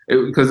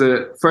 because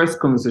the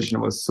first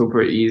conversation was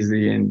super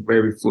easy and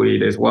very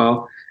fluid as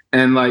well.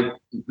 And like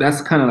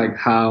that's kind of like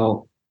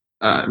how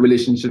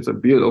relationships are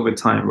built over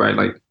time, right?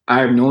 Like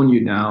I've known you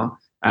now.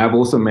 I've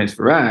also met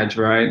Faraj,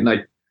 right?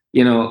 Like,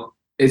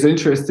 it's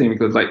interesting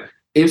because, like,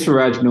 if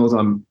Suraj knows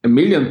a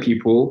million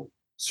people,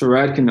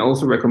 Suraj can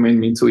also recommend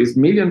me to his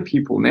million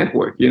people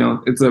network.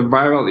 It's a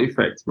viral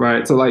effect,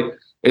 right? So like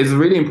it's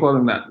really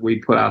important that we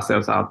put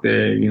ourselves out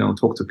there,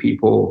 talk to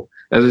people,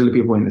 especially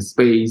people in the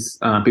space,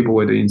 people who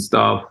are doing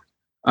stuff,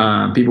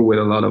 people with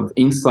a lot of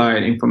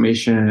insight,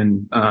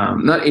 information,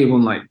 not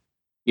even like,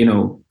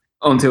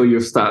 until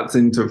you're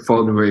starting to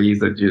fundraise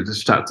that you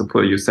just start to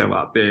put yourself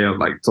out there,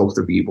 like talk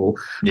to people.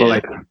 Yeah. But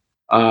like,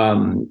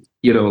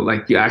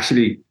 like you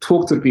actually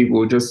talk to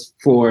people just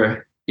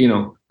for,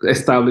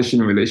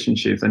 establishing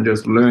relationships and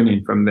just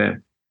learning from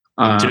them.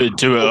 Do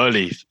it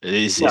early.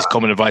 It's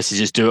common advice is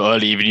just do it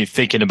early. Even if you're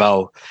thinking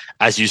about,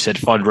 as you said,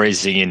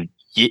 fundraising in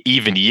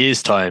even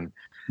years' time.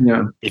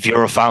 Yeah. If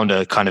you're a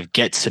founder, kind of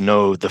get to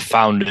know the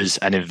founders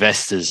and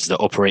investors that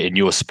operate in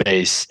your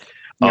space.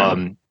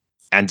 And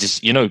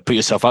just, put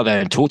yourself out there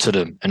and talk to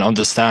them and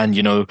understand,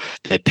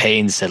 their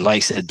pains, their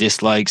likes, their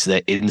dislikes,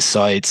 their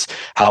insights,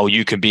 how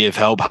you can be of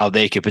help, how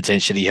they could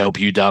potentially help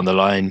you down the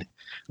line.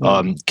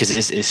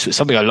 Because it's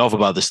something I love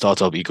about the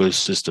startup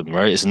ecosystem,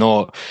 right? It's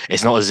not a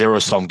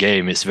 0-sum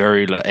game. It's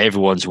very, like,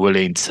 everyone's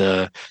willing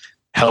to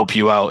help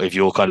you out if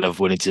you're kind of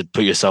willing to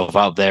put yourself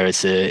out there.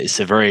 It's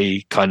a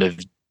very kind of,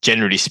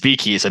 generally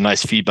speaking, it's a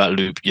nice feedback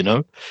loop,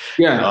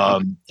 Yeah.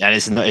 And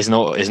it's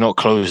not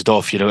closed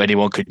off.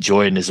 Anyone could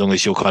join as long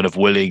as you're kind of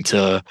willing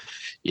to,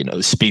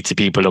 speak to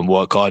people and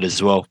work hard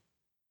as well.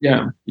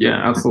 Yeah,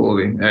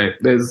 absolutely.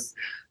 There's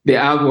the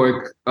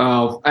artwork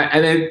of,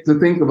 and then to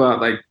think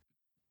about, like,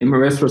 in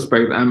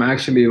retrospect, I'm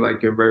actually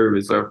like a very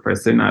reserved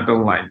person. I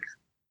don't like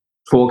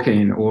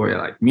talking or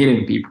like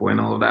meeting people and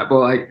all of that. But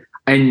like,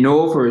 I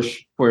know for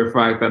a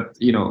fact that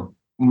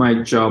my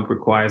job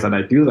requires that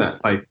I do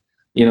that. Like,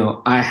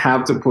 I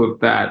have to put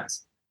that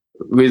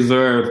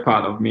reserved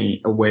part of me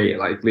away,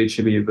 like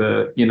literally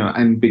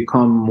and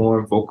become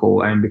more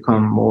vocal and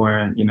become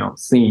more,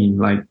 seen,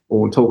 like,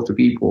 or talk to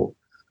people.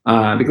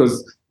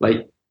 Because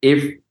like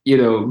if,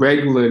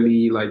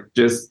 regularly, like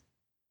just,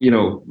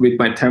 with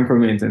my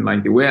temperament and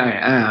like the way I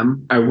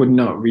am, I would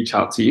not reach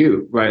out to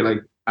you, right? Like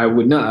I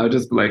would not. I would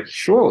just be like,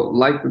 sure,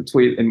 like the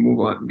tweet and move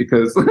on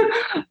because,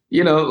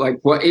 like,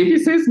 what if he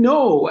says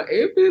no? What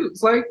if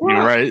it's like, what?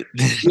 You're right.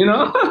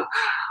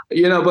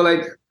 But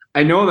like,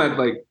 I know that,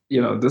 like,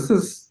 this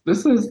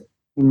is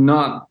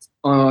not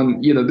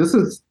on, this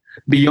is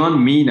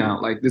beyond me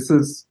now. Like this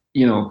is,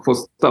 for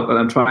stuff that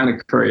I'm trying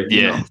to create,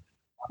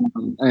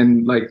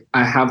 and like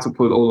I have to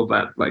put all of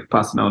that, like,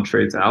 personal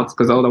traits out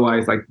because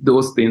otherwise, like,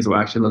 those things will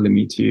actually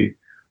limit you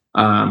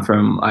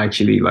from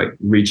actually like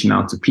reaching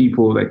out to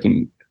people that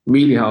can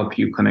really help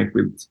you connect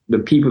with the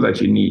people that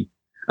you need.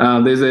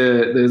 There's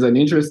an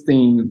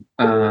interesting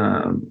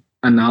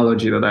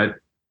analogy that I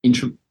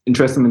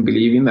interestingly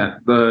believe in,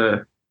 that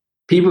the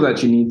people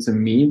that you need to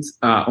meet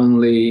are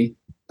only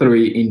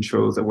 3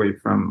 intros away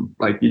from,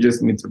 like, you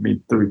just need to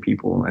meet 3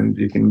 people and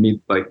you can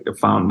meet like a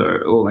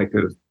founder or like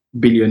a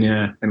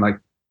billionaire and like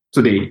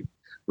today,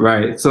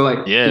 right? So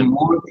like the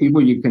more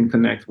people you can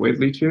connect with,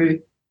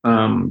 literally,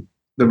 the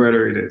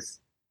better it is.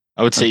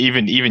 I would say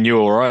even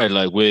you're all right.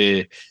 Like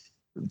we're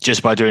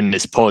just by doing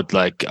this pod,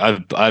 like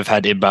I've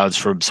had inbounds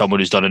from someone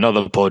who's done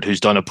another pod,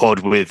 who's done a pod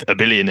with a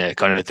billionaire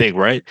kind of thing,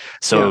 right?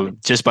 So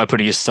just by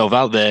putting yourself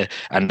out there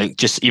and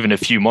just even a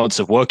few months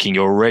of working,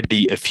 you're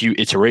already a few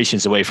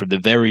iterations away from the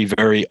very,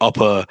 very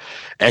upper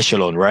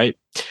echelon, right?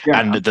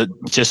 And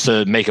just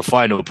to make a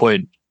final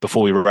point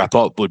before we wrap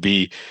up would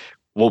be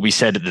what we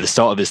said at the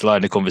start of this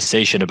line of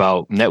conversation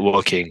about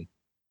networking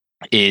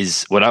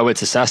is when I went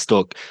to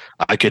SaaStock,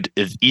 I could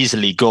have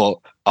easily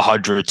got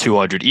 100,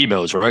 200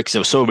 emails, right? Because there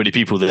were so many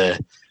people there.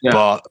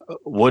 But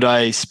would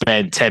I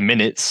spend 10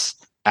 minutes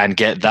and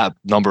get that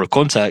number of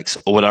contacts,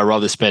 or would I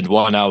rather spend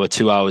 1 hour,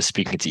 2 hours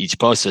speaking to each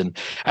person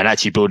and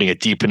actually building a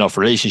deep enough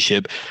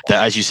relationship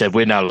that, as you said,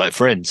 we're now like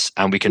friends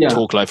and we can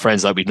talk like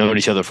friends, like we've known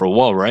each other for a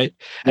while, right?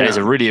 And there's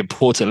a really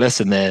important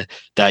lesson there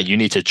that you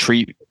need to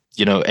treat,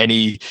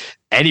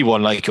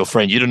 anyone like your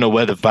friend. You don't know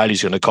where the value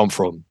is going to come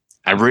from,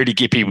 and really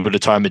give people the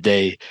time of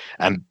day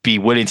and be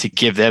willing to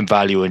give them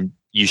value, and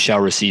you shall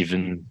receive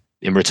in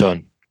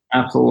return.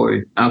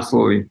 Absolutely.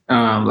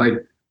 Like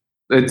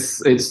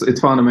it's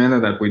fundamental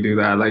that we do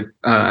that. Like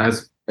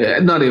as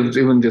not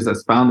even just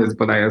as founders,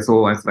 but as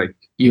well as like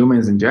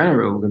humans in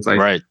general. It's like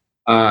right.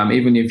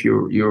 Even if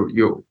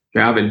you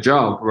have a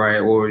job, right,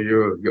 or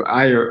you're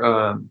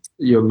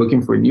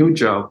looking for a new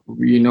job,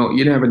 you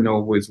never know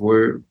what's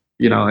where,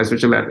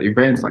 especially at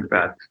events like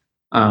that.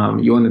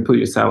 You want to put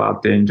yourself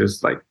out there and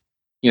just like,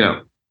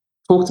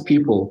 talk to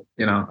people.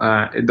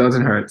 It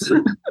doesn't hurt.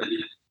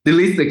 The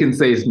least they can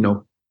say is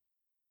no.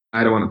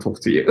 I don't want to talk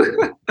to you.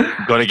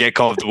 Got to get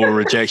comfortable with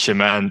rejection,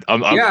 man.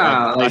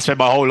 I spent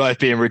my whole life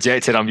being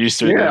rejected. I'm used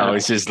to it now.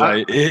 It's just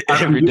like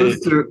every day.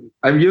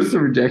 I'm used to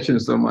rejection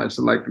so much.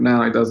 Like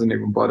now it doesn't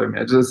even bother me.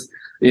 I just,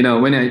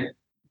 when I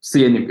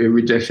see a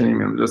rejection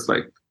email, I'm just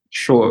like,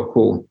 sure,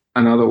 cool.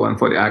 Another one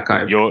for the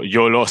archive.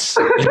 Your loss,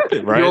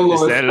 right? Your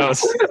loss. It's their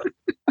loss.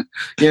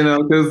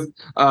 Because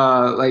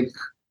like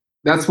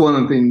that's one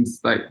of the things,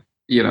 like,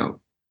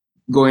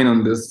 going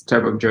on this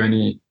type of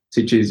journey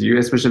teaches you,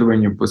 especially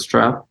when you're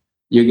bootstrap.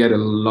 You get a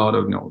lot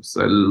of no's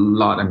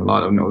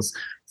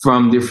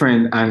from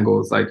different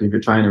angles. Like if you're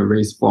trying to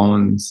raise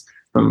funds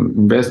from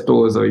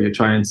investors, or you're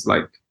trying to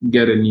like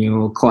get a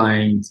new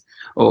client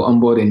or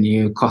onboard a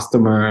new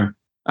customer,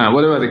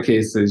 whatever the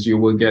case is, you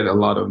will get a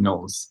lot of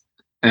no's.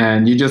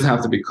 And you just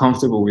have to be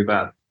comfortable with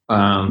that,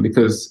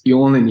 because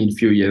you only need a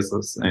few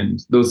yeses,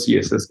 and those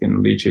yeses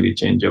can literally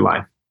change your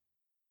life.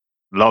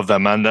 Love that,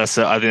 man. I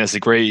think that's a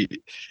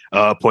great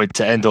point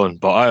to end on.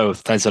 But Ayo,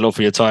 thanks a lot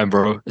for your time,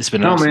 bro. It's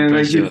been an absolute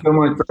pleasure. Thank you so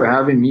much for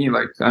having me.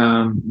 Like,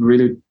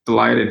 really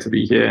delighted to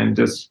be here and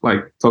just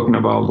like talking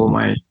about all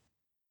my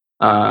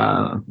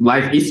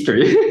life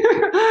history.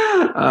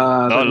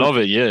 I love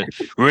it. Yeah,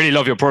 really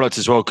love your product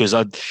as well. Because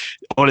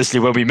honestly,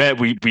 when we met,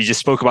 we just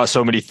spoke about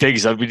so many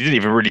things that we didn't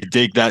even really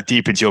dig that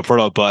deep into your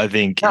product. But I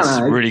think it's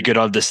really good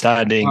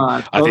understanding.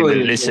 Totally. I think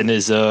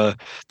the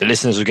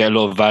listeners will get a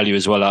lot of value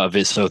as well out of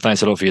it. So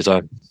thanks a lot for your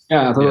time.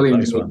 Yeah, I totally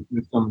enjoyed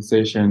this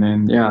conversation,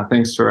 and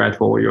thanks Sharad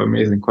for all your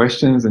amazing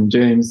questions, and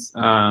James.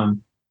 I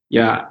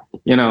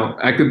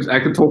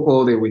could talk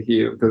all day with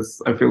you,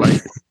 because I feel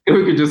like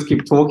we could just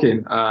keep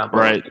talking.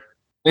 Right.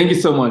 Thank you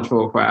so much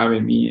for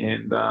having me,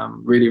 and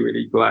really,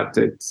 really glad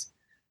that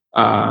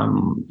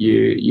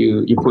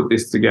you put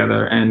this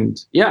together. And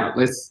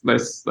let's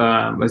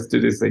do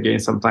this again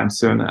sometime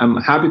soon. I'm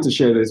happy to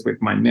share this with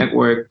my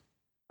network.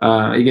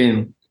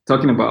 Again,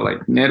 talking about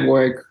like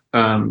network,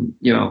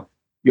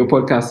 your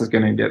podcast is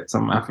gonna get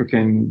some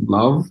African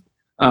love.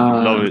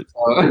 Love it.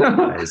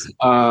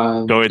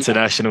 Go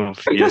international,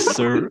 yes,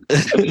 sir.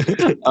 This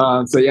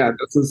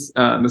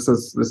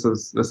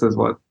is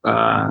what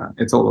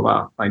it's all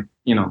about. Like,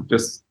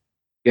 just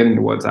getting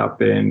the words out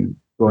there and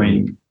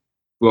going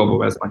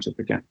global as much as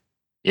we can.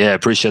 Yeah,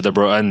 appreciate that,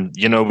 bro. And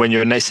when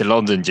you're next in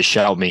London, just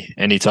shout me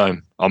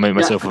anytime. I'll make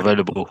myself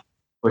available.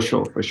 For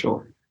sure.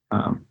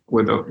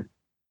 We'll do.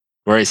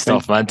 Great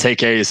stuff, man. Take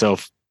care of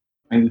yourself.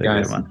 Thank you,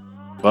 guys.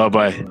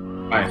 Bye-bye.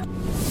 Bye.